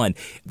episode 1.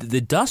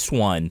 The Dust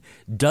One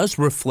does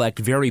reflect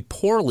very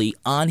poorly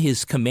on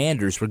his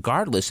commanders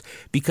regardless,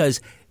 because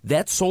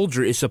that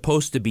soldier is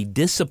supposed to be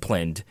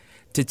disciplined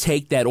to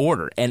take that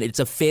order. And it's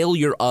a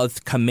failure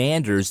of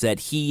commanders that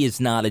he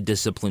is not a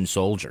disciplined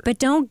soldier. But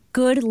don't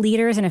good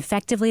leaders and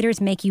effective leaders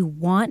make you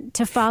want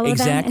to follow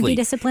them and be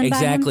disciplined by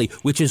them? Exactly.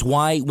 Which is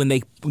why when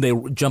they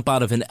jump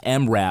out of an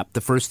MRAP,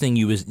 the first thing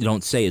you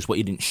don't say is what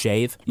you didn't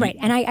shave. Right.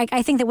 And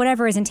I think that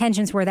whatever his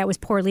intentions were, that was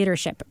poor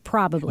leadership,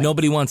 probably.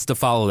 Nobody wants to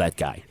follow that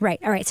guy. Right.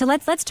 All right. So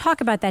let's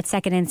talk about that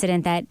second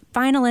incident, that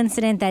final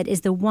incident that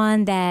is the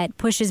one that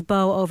pushes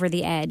Beau over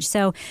the edge.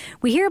 So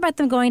we hear about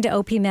them going to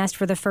OP Mest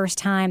for the first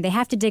time. They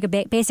have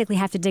to basically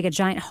have to dig a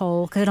giant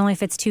hole because it only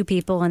fits 2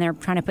 people, and they're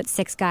trying to put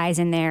 6 guys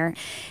in there.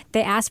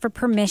 They ask for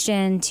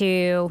permission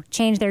to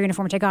change their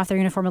uniform, take off their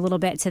uniform a little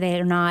bit so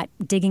they're not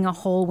digging a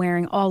hole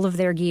wearing all of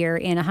their gear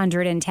in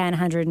 110,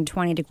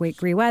 120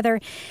 degree weather.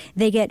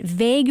 They get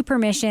vague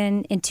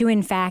permission to,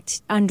 in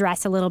fact,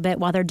 undress a little bit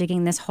while they're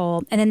digging this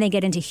hole, and then they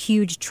get into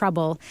huge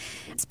trouble.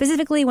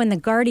 Specifically, when the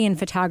Guardian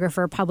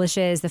photographer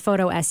publishes the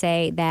photo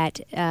essay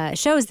that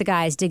shows the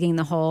guys digging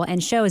the hole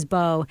and shows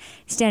Beau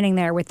standing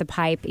there with the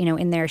pipe,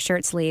 in their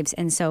shirt sleeves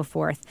and so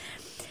forth.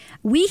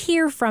 We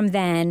hear from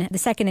then the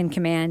second in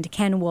command,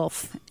 Ken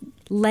Wolfe,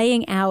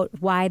 laying out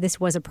why this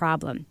was a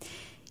problem.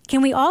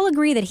 Can we all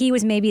agree that he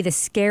was maybe the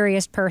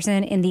scariest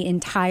person in the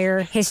entire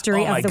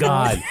history of the world? Oh,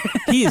 my God.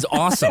 He is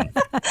awesome.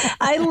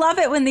 I love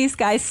it when these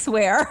guys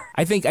swear.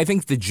 I think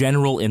the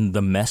general in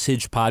the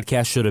Message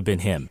podcast should have been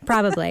him.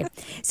 Probably.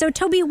 So,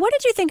 Toby, what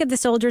did you think of the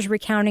soldiers'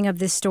 recounting of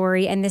this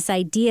story and this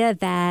idea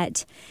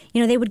that,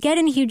 they would get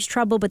in huge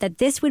trouble, but that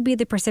this would be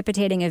the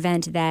precipitating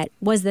event that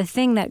was the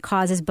thing that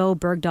causes Beau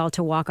Bergdahl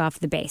to walk off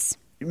the base?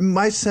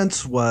 My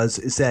sense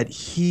is that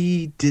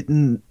he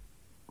didn't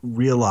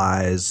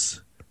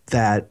realize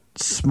that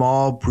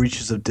small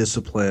breaches of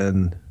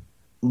discipline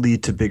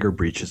lead to bigger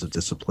breaches of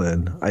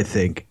discipline, I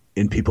think,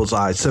 in people's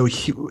eyes. So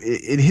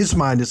in his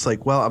mind, it's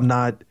like, well,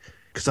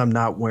 because I'm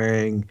not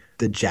wearing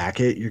the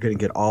jacket, you're going to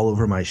get all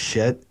over my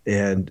shit.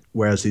 And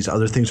whereas these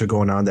other things are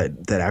going on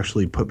that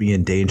actually put me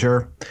in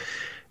danger.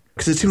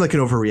 Because it seemed like an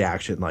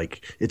overreaction.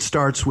 Like, it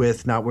starts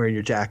with not wearing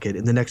your jacket,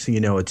 and the next thing you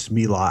know, it's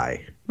Me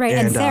Lie. Right,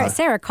 and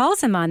Sarah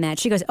calls him on that.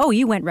 She goes, "Oh,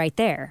 you went right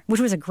there," which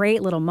was a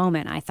great little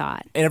moment, I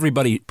thought. And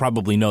everybody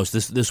probably knows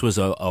this was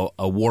a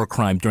war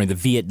crime during the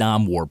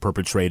Vietnam War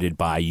perpetrated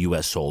by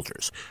U.S.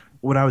 soldiers.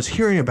 When I was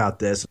hearing about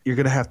this, you're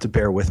going to have to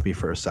bear with me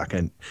for a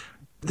second.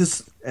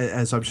 This,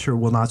 as I'm sure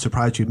will not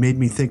surprise you, made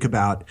me think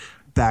about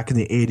back in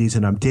the 80s,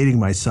 and I'm dating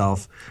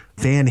myself,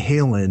 Van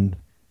Halen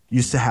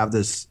used to have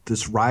this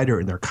rider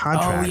in their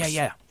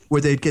contracts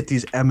where they'd get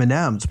these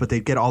M&Ms, but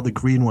they'd get all the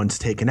green ones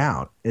taken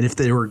out. And if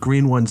there were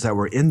green ones that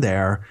were in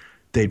there,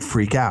 they'd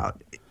freak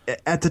out.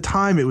 At the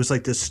time, it was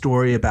like this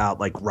story about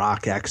like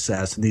rock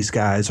excess, and these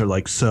guys are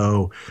like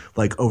so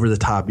like over the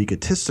top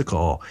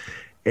egotistical.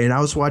 And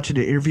I was watching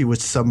an interview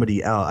with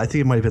somebody else. I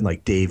think it might have been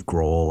like Dave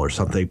Grohl or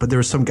something, but there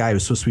was some guy who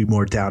was supposed to be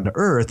more down to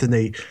earth, and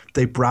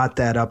they brought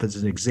that up as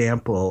an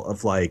example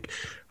of like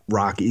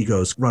rock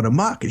egos run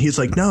amok. And he's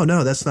like, no,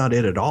 that's not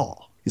it at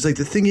all. He's like,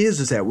 the thing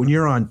is that when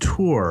you're on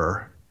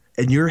tour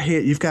and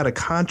you've got a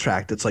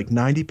contract that's like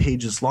 90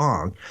 pages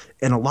long,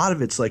 and a lot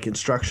of it's like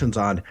instructions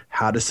on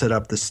how to set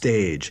up the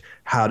stage,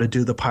 how to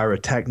do the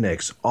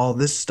pyrotechnics, all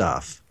this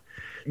stuff.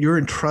 You're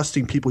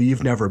entrusting people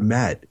you've never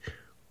met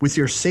with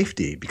your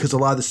safety, because a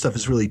lot of this stuff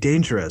is really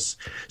dangerous.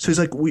 So he's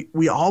like,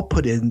 we all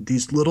put in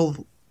these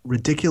little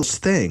ridiculous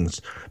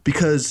things,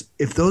 because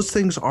if those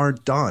things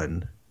aren't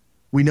done,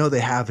 we know they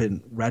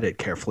haven't read it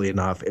carefully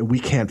enough, and we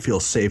can't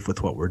feel safe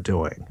with what we're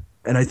doing.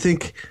 And I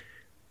think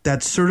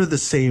that's sort of the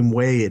same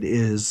way it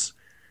is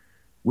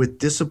with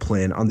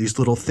discipline on these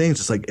little things.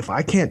 It's like, if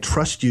I can't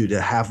trust you to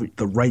have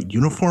the right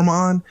uniform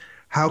on,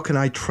 how can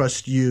I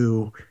trust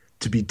you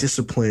to be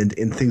disciplined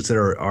in things that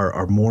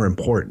are more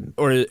important?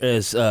 Or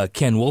as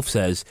Ken Wolf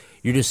says,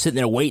 you're just sitting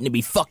there waiting to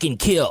be fucking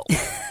killed.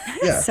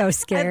 Yeah. So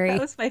scary.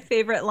 That was my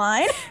favorite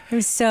line. It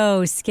was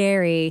so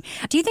scary.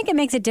 Do you think it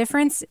makes a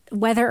difference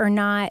whether or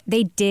not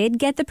they did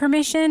get the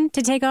permission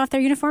to take off their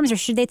uniforms, or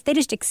should they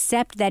just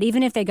accept that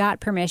even if they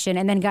got permission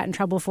and then got in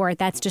trouble for it,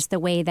 that's just the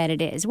way that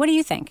it is? What do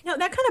you think? No,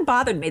 that kind of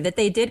bothered me that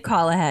they did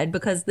call ahead,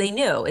 because they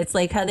knew. It's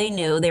like how they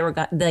knew they were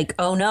like,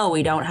 oh no,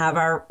 we don't have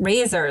our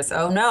razors.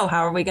 Oh no,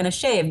 how are we going to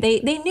shave? They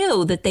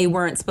knew that they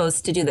weren't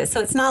supposed to do this. So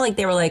it's not like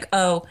they were like,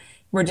 oh,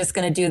 we're just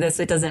going to do this.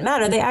 It doesn't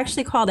matter. They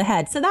actually called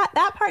ahead. So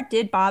that part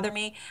did bother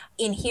me.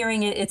 In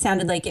hearing it, it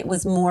sounded like it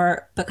was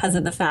more because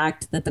of the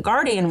fact that the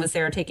Guardian was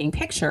there taking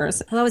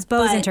pictures. Well, that was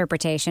Bo's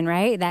interpretation,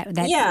 right?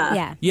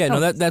 Yeah.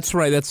 No, that's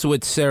right. That's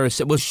what Sarah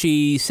said. Well,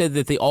 she said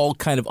that they all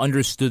kind of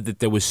understood that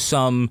there was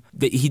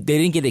they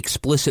didn't get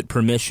explicit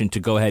permission to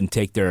go ahead and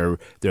take their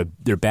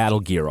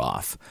battle gear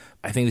off.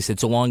 I think they said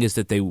so long as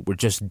that they were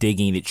just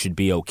digging, it should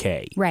be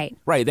okay. Right.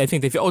 I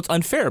think they feel, it's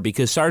unfair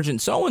because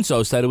Sergeant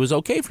so-and-so said it was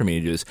okay for me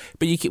to do this.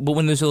 But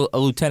when there's a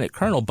lieutenant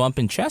colonel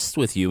bumping chests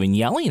with you and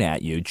yelling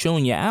at you,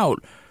 chewing you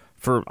out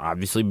for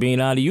obviously being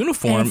out of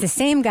uniform. And it's the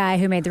same guy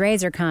who made the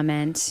razor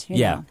comment.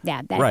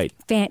 Right.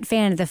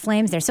 Fan of the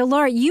flames there. So,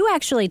 Laura, you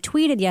actually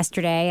tweeted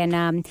yesterday,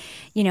 and,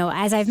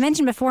 as I've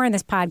mentioned before in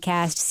this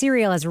podcast,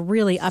 Serial has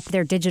really upped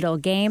their digital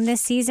game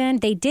this season.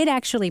 They did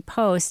actually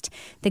post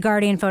the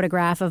Guardian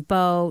photograph of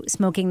Bo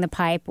smoking the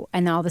pipe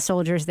and all the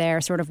soldiers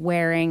there sort of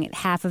wearing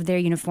half of their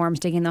uniforms,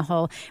 digging the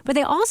hole. But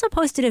they also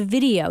posted a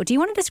video. Do you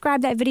want to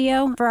describe that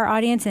video for our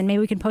audience, and maybe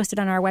we can post it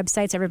on our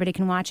website so everybody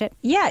can watch it?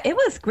 Yeah, it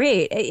was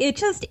great. It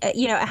just...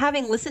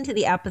 having listened to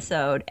the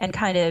episode and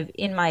kind of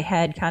in my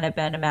head kind of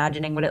been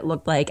imagining what it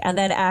looked like, and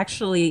then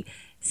actually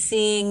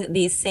seeing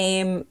these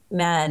same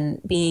men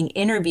being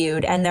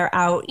interviewed, and they're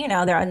out,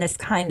 they're on this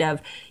kind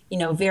of,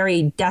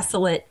 very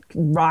desolate,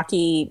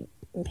 rocky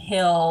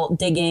hill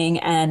digging,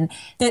 and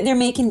they're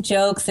making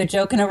jokes, they're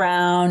joking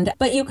around.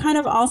 But you kind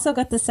of also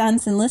got the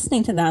sense in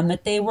listening to them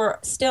that they were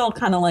still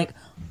kind of like,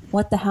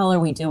 what the hell are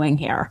we doing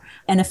here?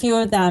 And a few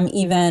of them,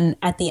 even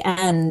at the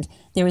end,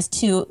 there was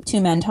two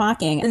men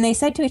talking, and they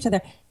said to each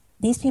other,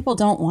 these people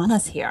don't want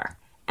us here.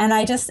 And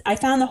I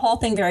found the whole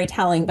thing very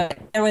telling. But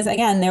there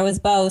was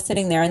Bo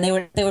sitting there, and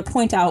they would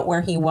point out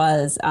where he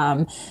was.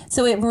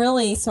 So it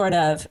really sort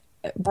of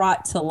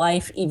brought to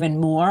life even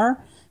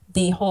more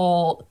the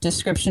whole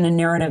description and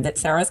narrative that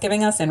Sarah's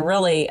giving us, and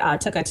really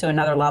took it to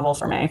another level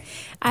for me.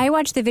 I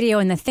watched the video,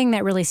 and the thing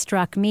that really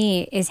struck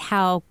me is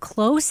how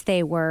close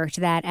they were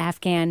to that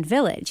Afghan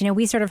village.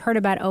 We sort of heard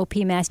about OP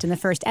Mest in the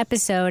first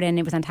episode, and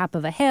it was on top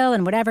of a hill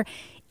and whatever.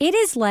 It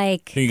is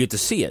like... You get to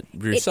see it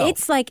for yourself.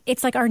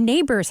 It's like our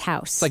neighbor's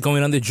house. It's like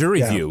going on the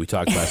jury view we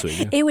talked last week.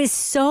 Yeah. It was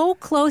so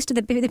close to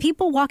the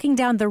people walking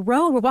down the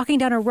road. We're walking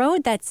down a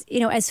road that's,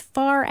 as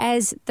far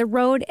as the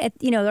road at,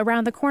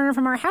 around the corner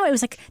from our house. It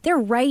was like they're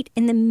right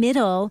in the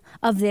middle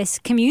of this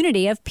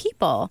community of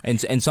people.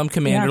 And some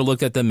commander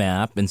looked at the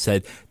map and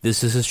said,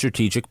 this is a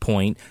strategic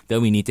point that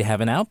we need to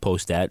have an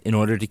outpost at in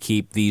order to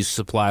keep these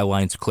supply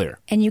lines clear.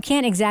 And you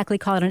can't exactly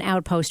call it an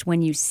outpost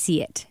when you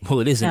see it. Well,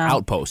 it is an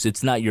outpost.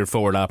 It's not your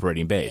forward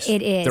operating base.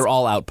 It is. They're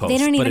all outposts.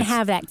 They don't even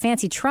have that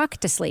fancy truck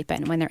to sleep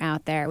in when they're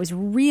out there. It was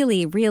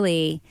really,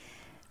 really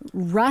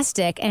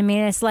rustic. I mean,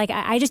 it's like,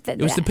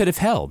 it was the pit of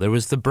hell. There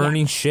was the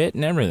burning shit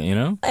and everything, you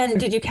know? And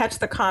did you catch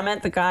the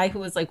comment, the guy who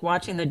was like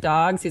watching the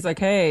dogs? He's like,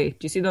 hey, do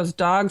you see those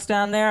dogs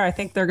down there? I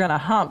think they're going to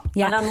hump.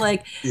 Yeah. And I'm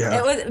like,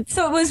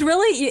 it was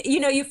really,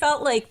 you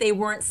felt like they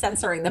weren't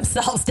censoring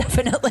themselves,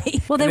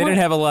 definitely. Well, they didn't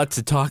have a lot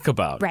to talk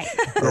about. Right.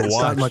 There's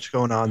not much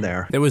going on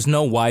there. There was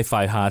no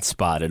Wi-Fi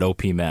hotspot at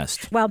OP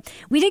Mest. Well,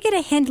 we did get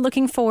a hint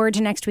looking forward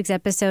to next week's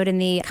episode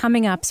and the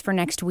coming ups for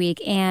next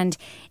week. And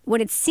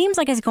what it seems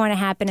like is going to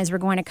happen is we're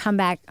going to come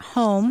back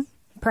home,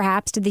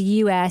 perhaps to the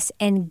U.S.,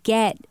 and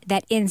get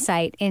that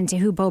insight into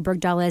who Bo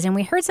Bergdahl is. And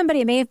we heard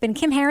somebody, it may have been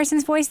Kim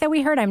Harrison's voice that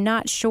we heard, I'm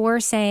not sure,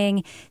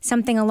 saying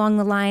something along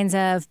the lines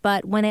of,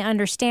 but when they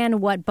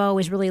understand what Bo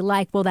is really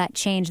like, will that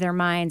change their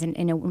minds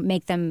and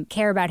make them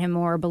care about him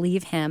more or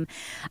believe him?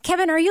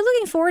 Kevin, are you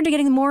looking forward to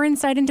getting more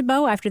insight into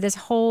Bo after this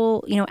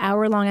whole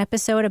hour-long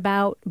episode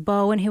about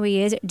Bo and who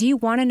he is? Do you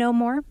want to know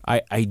more?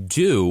 I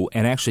do,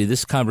 and actually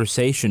this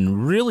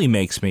conversation really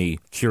makes me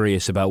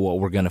curious about what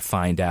we're going to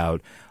find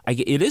out.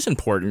 It is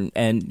important,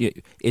 and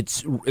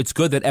it's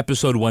good that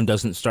episode 1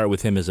 doesn't start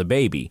with him as a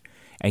baby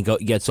and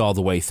gets all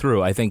the way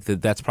through. I think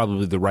that's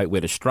probably the right way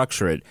to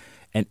structure it.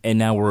 And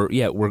now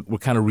we're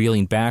kind of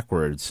reeling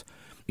backwards.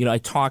 I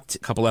talked a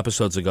couple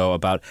episodes ago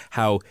about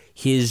how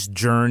his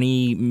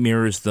journey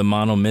mirrors the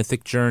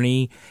monomythic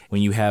journey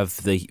when you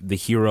have the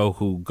hero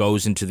who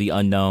goes into the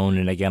unknown.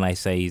 And again, I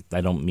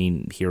don't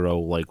mean hero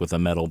like with a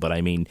medal, but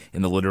I mean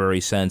in the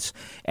literary sense.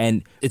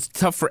 And it's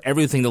tough for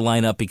everything to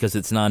line up because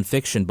it's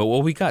nonfiction. But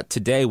what we got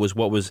today was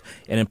what was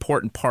an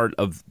important part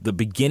of the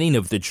beginning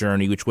of the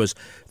journey, which was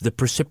the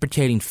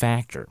precipitating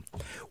factor.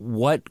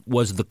 What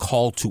was the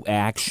call to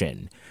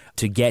action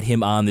to get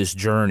him on this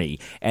journey?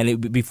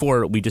 And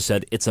before we just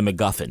said it's a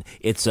MacGuffin.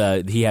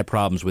 He had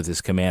problems with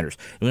his commanders.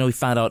 And we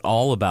found out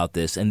all about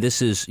this, and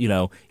this is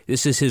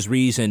his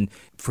reason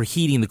for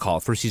heeding the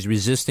call. First, he's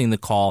resisting the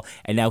call,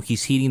 and now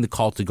he's heeding the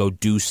call to go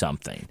do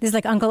something. This is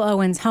like Uncle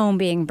Owen's home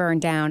being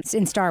burned down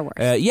in Star Wars.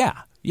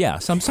 Yeah,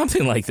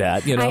 something like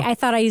that. I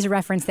thought I used a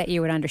reference that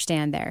you would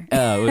understand there.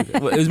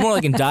 It was more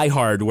like in Die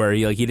Hard, where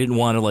he didn't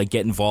want to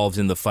get involved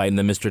in the fight, and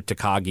then Mr.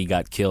 Takagi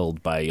got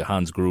killed by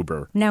Hans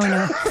Gruber. Now we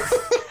know.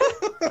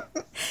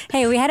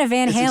 Hey, we had a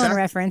Van Halen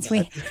reference.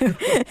 We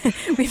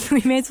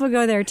may as well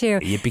go there, too.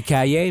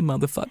 Yippee-ki-yay,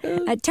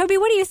 motherfucker. Toby,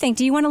 what do you think?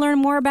 Do you want to learn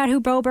more about who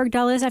Bo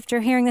Bergdahl is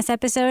after hearing this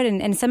episode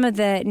and some of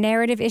the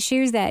narrative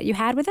issues that you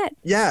had with it?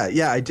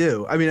 Yeah, I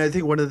do. I mean, I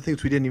think one of the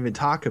things we didn't even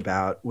talk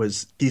about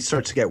was he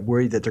starts to get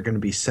worried that they're going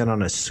to be sent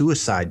on a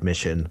suicide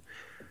mission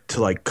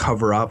to,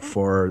 cover up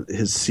for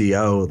his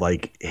CO,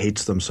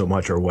 hates them so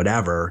much or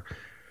whatever.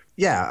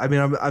 Yeah, I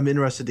mean, I'm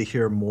interested to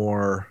hear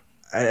more.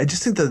 I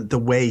just think the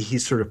way he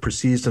sort of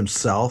perceives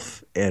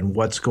himself and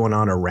what's going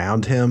on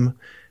around him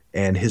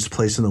and his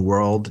place in the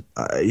world,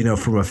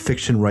 from a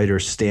fiction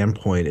writer's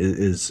standpoint,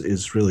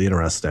 is really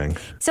interesting.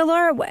 So,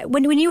 Laura,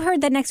 when you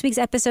heard that next week's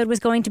episode was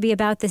going to be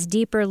about this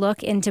deeper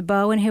look into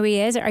Bo and who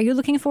he is, are you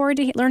looking forward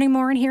to learning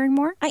more and hearing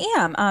more? I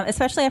am,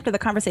 especially after the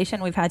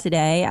conversation we've had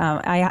today.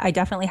 I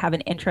definitely have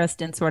an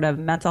interest in sort of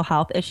mental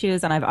health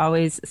issues, and I've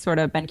always sort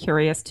of been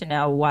curious to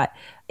know what,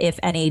 if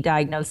any,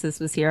 diagnosis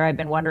was here. I've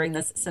been wondering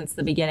this since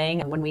the beginning.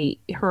 When we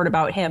heard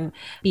about him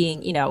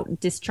being,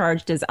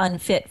 discharged as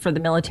unfit for the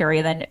military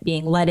and then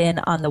being let in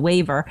on the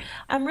waiver,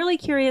 I'm really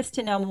curious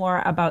to know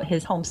more about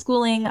his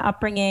homeschooling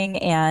upbringing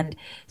and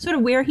sort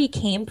of where he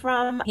came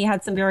from. He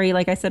had some very,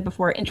 like I said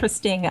before,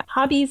 interesting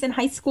hobbies in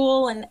high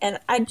school. And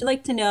I'd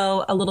like to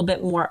know a little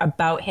bit more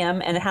about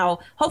him and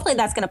how hopefully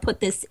that's going to put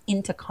this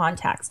into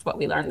context, what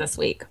we learned this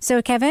week.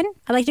 So, Kevin,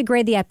 I'd like to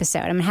grade the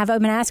episode. I'm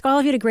going to ask all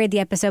of you to grade the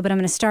episode, but I'm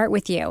going to start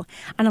with you.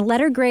 On a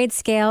letter grade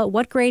scale,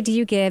 what grade do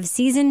you give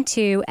Season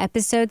 2,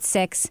 Episode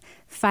 6,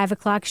 5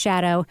 O'Clock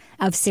Shadow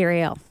of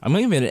Serial? I'm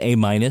going to give it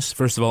an A-.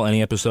 First of all,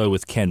 any episode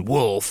with Ken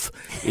Wolf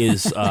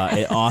is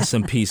an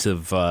awesome piece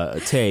of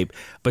tape.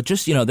 But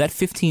just, that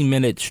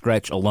 15-minute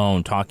stretch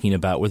alone talking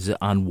about, was it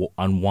on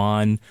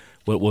Juan?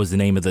 What was the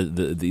name of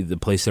the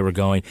place they were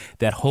going?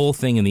 That whole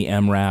thing in the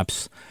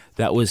MRAPs.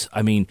 That was,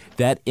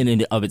 that in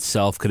and of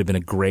itself could have been a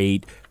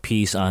great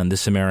piece on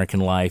This American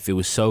Life. It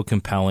was so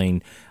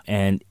compelling,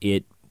 and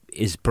it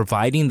is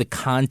providing the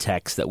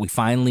context that we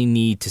finally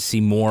need to see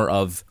more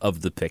of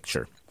the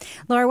picture.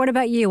 Laura, what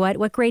about you?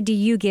 What grade do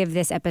you give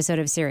this episode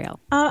of Serial?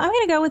 I'm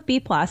going to go with B+.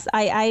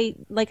 I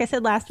like I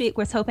said last week,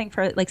 was hoping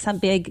for some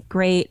big,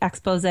 great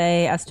expose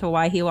as to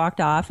why he walked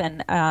off.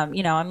 And,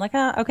 I'm like,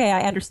 okay,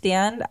 I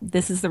understand.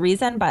 This is the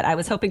reason. But I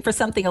was hoping for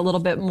something a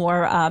little bit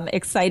more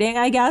exciting,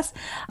 I guess.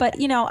 But,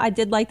 I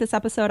did like this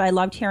episode. I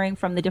loved hearing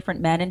from the different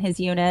men in his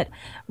unit.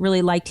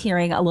 Really liked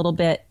hearing a little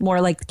bit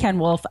more like Ken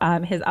Wolf.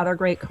 His other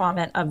great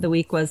comment of the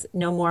week was,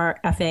 no more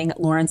effing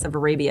Lawrence of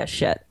Arabia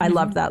shit. I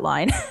loved that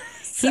line.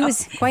 He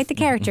was quite the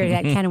character,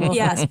 that Ken Wolf.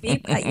 Yes,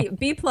 B+.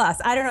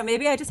 I don't know.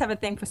 Maybe I just have a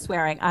thing for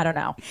swearing. I don't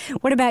know.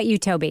 What about you,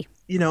 Toby?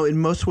 In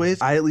most ways,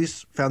 I at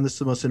least found this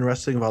the most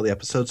interesting of all the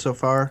episodes so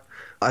far.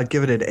 I'd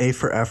give it an A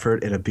for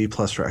effort and a B+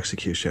 for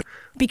execution.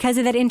 Because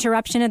of that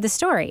interruption of the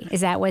story.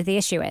 Is that what the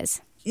issue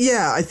is?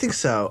 Yeah, I think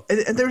so.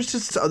 And there's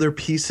just other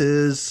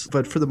pieces,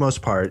 but for the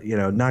most part,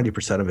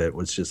 90% of it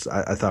was just,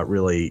 I thought,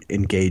 really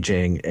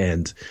engaging.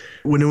 And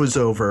when it was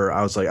over,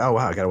 I was like, oh,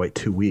 wow, I got to wait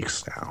 2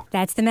 weeks now.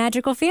 That's the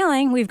magical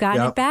feeling. We've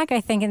gotten it back,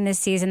 I think, in this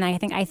season. I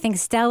think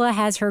Stella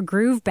has her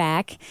groove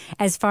back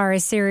as far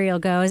as Serial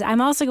goes.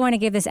 I'm also going to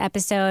give this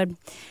episode,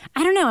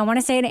 I don't know, I want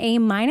to say an A-.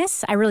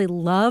 I really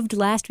loved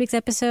last week's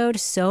episode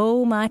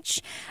so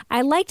much.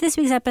 I liked this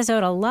week's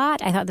episode a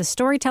lot. I thought the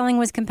storytelling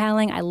was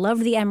compelling. I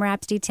loved the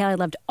MRAPs detail. I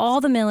loved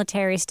all the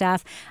military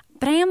stuff.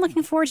 But I am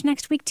looking forward to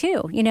next week,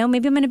 too. Maybe I'm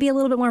going to be a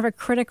little bit more of a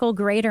critical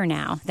grader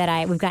now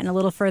that we've gotten a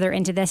little further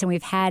into this and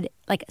we've had,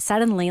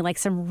 suddenly,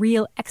 some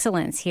real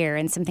excellence here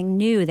and something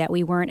new that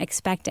we weren't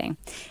expecting.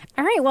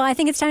 All right, well, I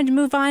think it's time to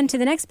move on to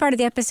the next part of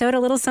the episode, a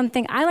little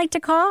something I like to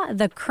call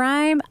the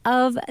Crime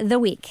of the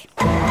Week.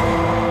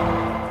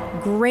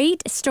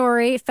 Great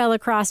story fell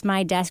across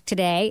my desk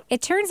today.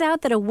 It turns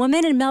out that a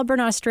woman in Melbourne,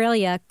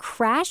 Australia,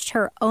 crashed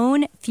her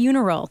own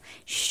funeral,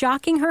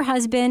 shocking her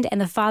husband and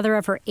the father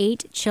of her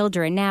 8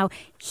 children. Now,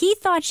 he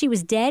thought she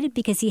was dead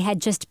because he had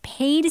just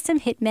paid some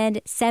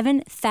hitmen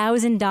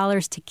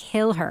 $7,000 to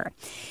kill her.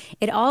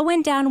 It all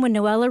went down when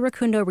Noella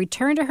Rukundo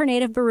returned to her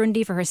native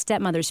Burundi for her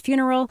stepmother's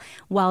funeral.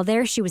 While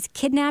there, she was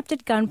kidnapped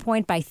at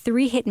gunpoint by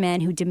 3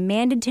 hitmen who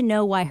demanded to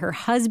know why her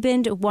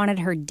husband wanted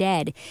her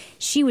dead.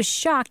 She was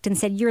shocked and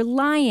said, "You're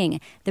lying."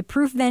 The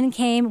proof then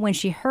came when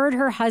she heard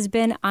her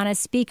husband on a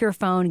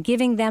speakerphone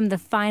giving them the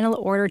final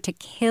order to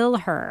kill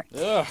her.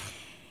 Ugh.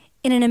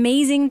 In an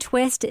amazing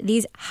twist,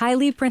 these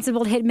highly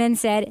principled hitmen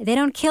said they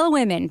don't kill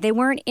women. They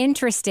weren't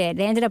interested.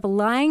 They ended up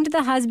lying to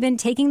the husband,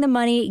 taking the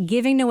money,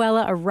 giving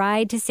Noella a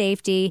ride to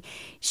safety.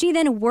 She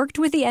then worked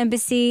with the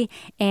embassy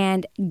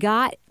and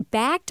got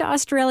back to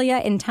Australia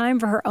in time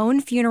for her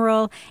own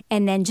funeral.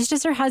 And then just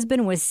as her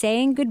husband was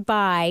saying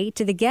goodbye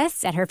to the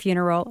guests at her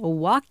funeral,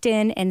 walked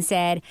in and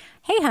said,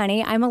 "Hey,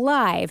 honey, I'm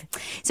alive."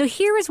 So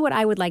here is what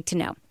I would like to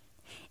know.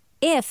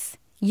 If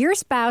your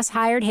spouse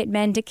hired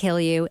hitmen to kill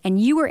you, and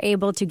you were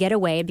able to get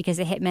away because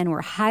the hitmen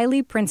were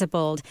highly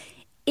principled,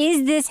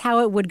 is this how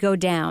it would go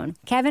down?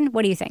 Kevin,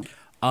 what do you think?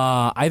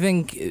 I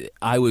think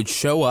I would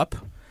show up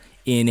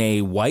in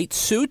a white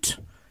suit,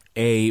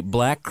 a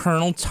black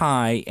colonel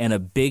tie, and a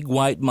big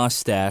white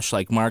mustache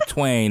like Mark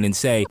Twain and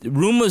say,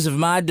 "Rumors of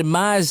my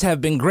demise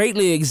have been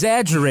greatly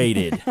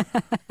exaggerated."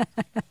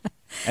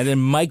 And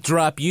then mic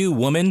drop you,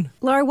 woman.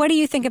 Laura, what do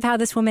you think of how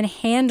this woman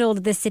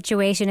handled this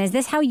situation? Is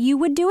this how you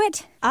would do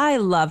it? I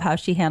love how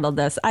she handled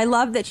this. I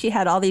love that she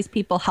had all these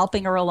people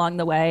helping her along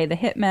the way, the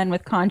hitmen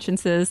with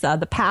consciences,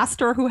 the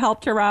pastor who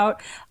helped her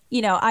out.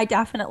 I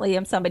definitely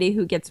am somebody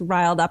who gets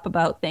riled up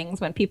about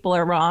things when people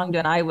are wronged,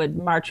 and I would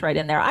march right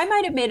in there. I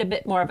might have made a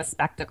bit more of a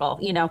spectacle.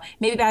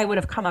 Maybe I would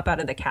have come up out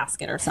of the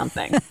casket or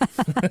something.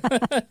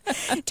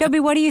 Toby,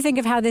 what do you think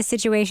of how this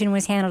situation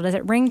was handled? Does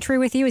it ring true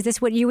with you? Is this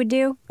what you would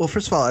do? Well,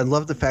 first of all, I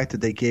love the fact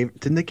that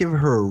didn't they give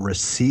her a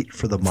receipt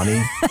for the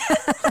money?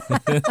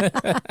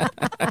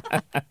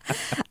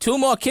 2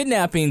 more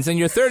kidnappings and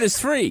your third is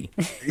free.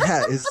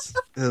 Yeah, it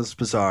was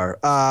bizarre.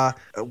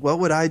 What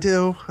would I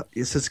do?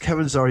 Since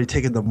Kevin's already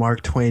taken the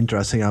Mark Twain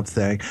dressing up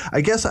thing, I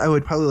guess I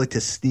would probably like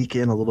to sneak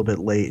in a little bit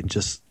late and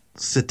just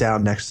sit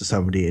down next to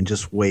somebody and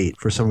just wait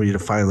for somebody to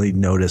finally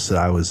notice that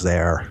I was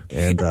there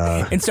and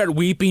and start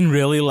weeping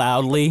really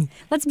loudly.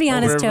 Let's be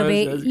honest,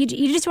 Toby.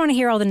 You just want to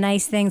hear all the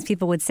nice things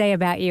people would say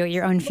about you at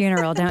your own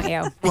funeral, don't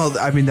you? Well,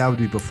 I mean, that would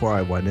be before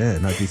I went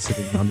in. I'd be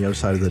sitting on the other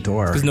side of the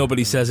door. Because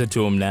nobody says it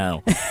to him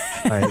now.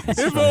 Right,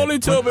 if only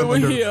Toby were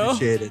here.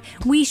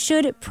 We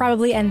should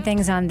probably end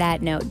things on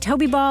that note.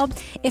 Toby Ball,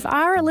 if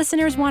our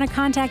listeners want to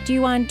contact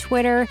you on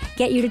Twitter,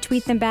 get you to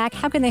tweet them back,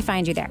 how can they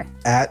find you there?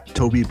 At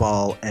Toby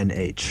Ball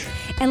NH.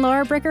 And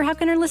Laura Bricker, how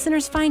can our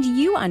listeners find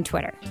you on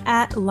Twitter?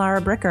 At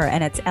Laura Bricker,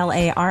 and it's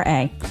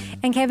Lara.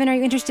 And Kevin, are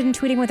you interested in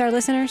tweeting with our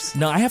listeners?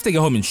 No, I have to go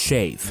home and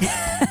shave.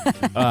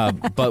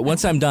 But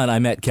once I'm done,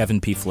 I'm at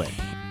Kevin P. Flynn.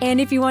 And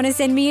if you want to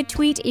send me a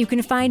tweet, you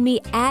can find me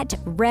at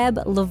Reb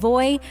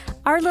Lavoie.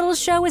 Our little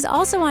show is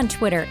also on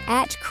Twitter,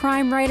 at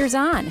Crime Writers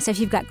On. So if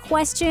you've got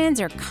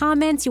questions or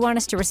comments you want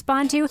us to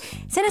respond to,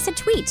 send us a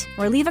tweet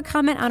or leave a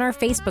comment on our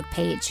Facebook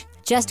page.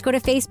 Just go to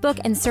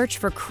Facebook and search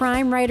for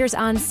Crime Writers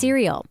On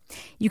Serial.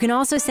 You can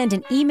also send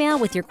an email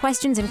with your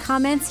questions and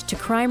comments to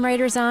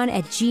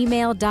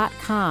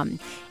crimewriterson@gmail.com.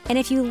 And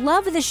if you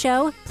love the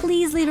show,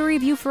 please leave a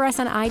review for us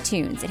on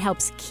iTunes. It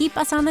helps keep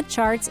us on the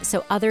charts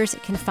so others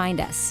can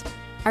find us.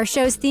 Our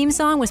show's theme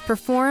song was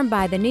performed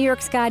by the New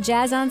York Ska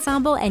Jazz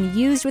Ensemble and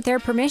used with their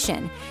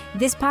permission.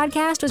 This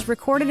podcast was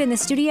recorded in the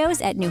studios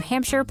at New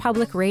Hampshire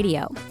Public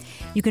Radio.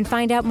 You can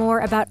find out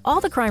more about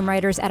all the crime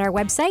writers at our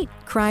website,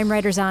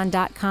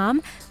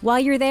 crimewriterson.com. While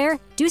you're there,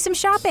 do some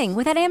shopping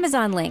with that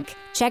Amazon link.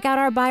 Check out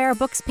our Buy Our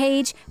Books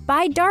page.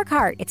 Buy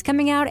Darkheart. It's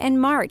coming out in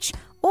March.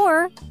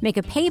 Or make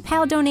a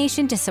PayPal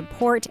donation to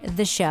support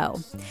the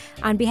show.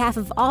 On behalf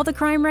of all the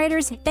crime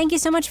writers, thank you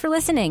so much for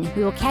listening.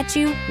 We will catch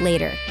you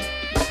later.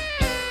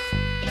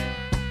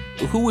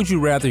 Who would you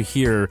rather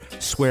hear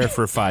swear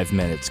for 5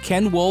 minutes,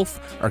 Ken Wolf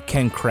or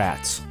Ken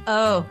Kratz?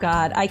 Oh,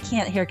 God. I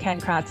can't hear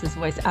Ken Kratz's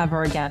voice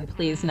ever again.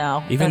 Please,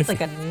 no. Even That's like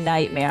a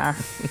nightmare.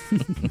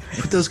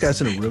 Put those guys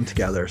in a room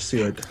together.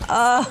 See what.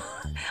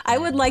 I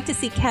would like to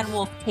see Ken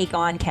Wolf take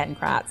on Ken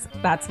Kratz.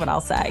 That's what I'll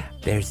say.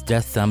 There's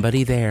just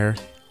somebody there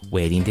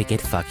waiting to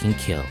get fucking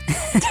killed.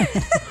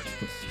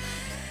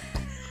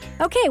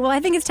 Okay, well, I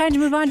think it's time to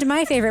move on to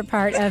my favorite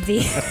part of the...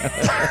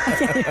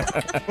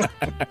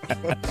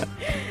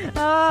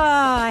 Oh,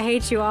 I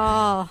hate you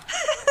all.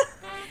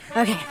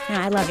 Okay, no,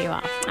 I love you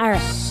all. All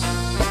right.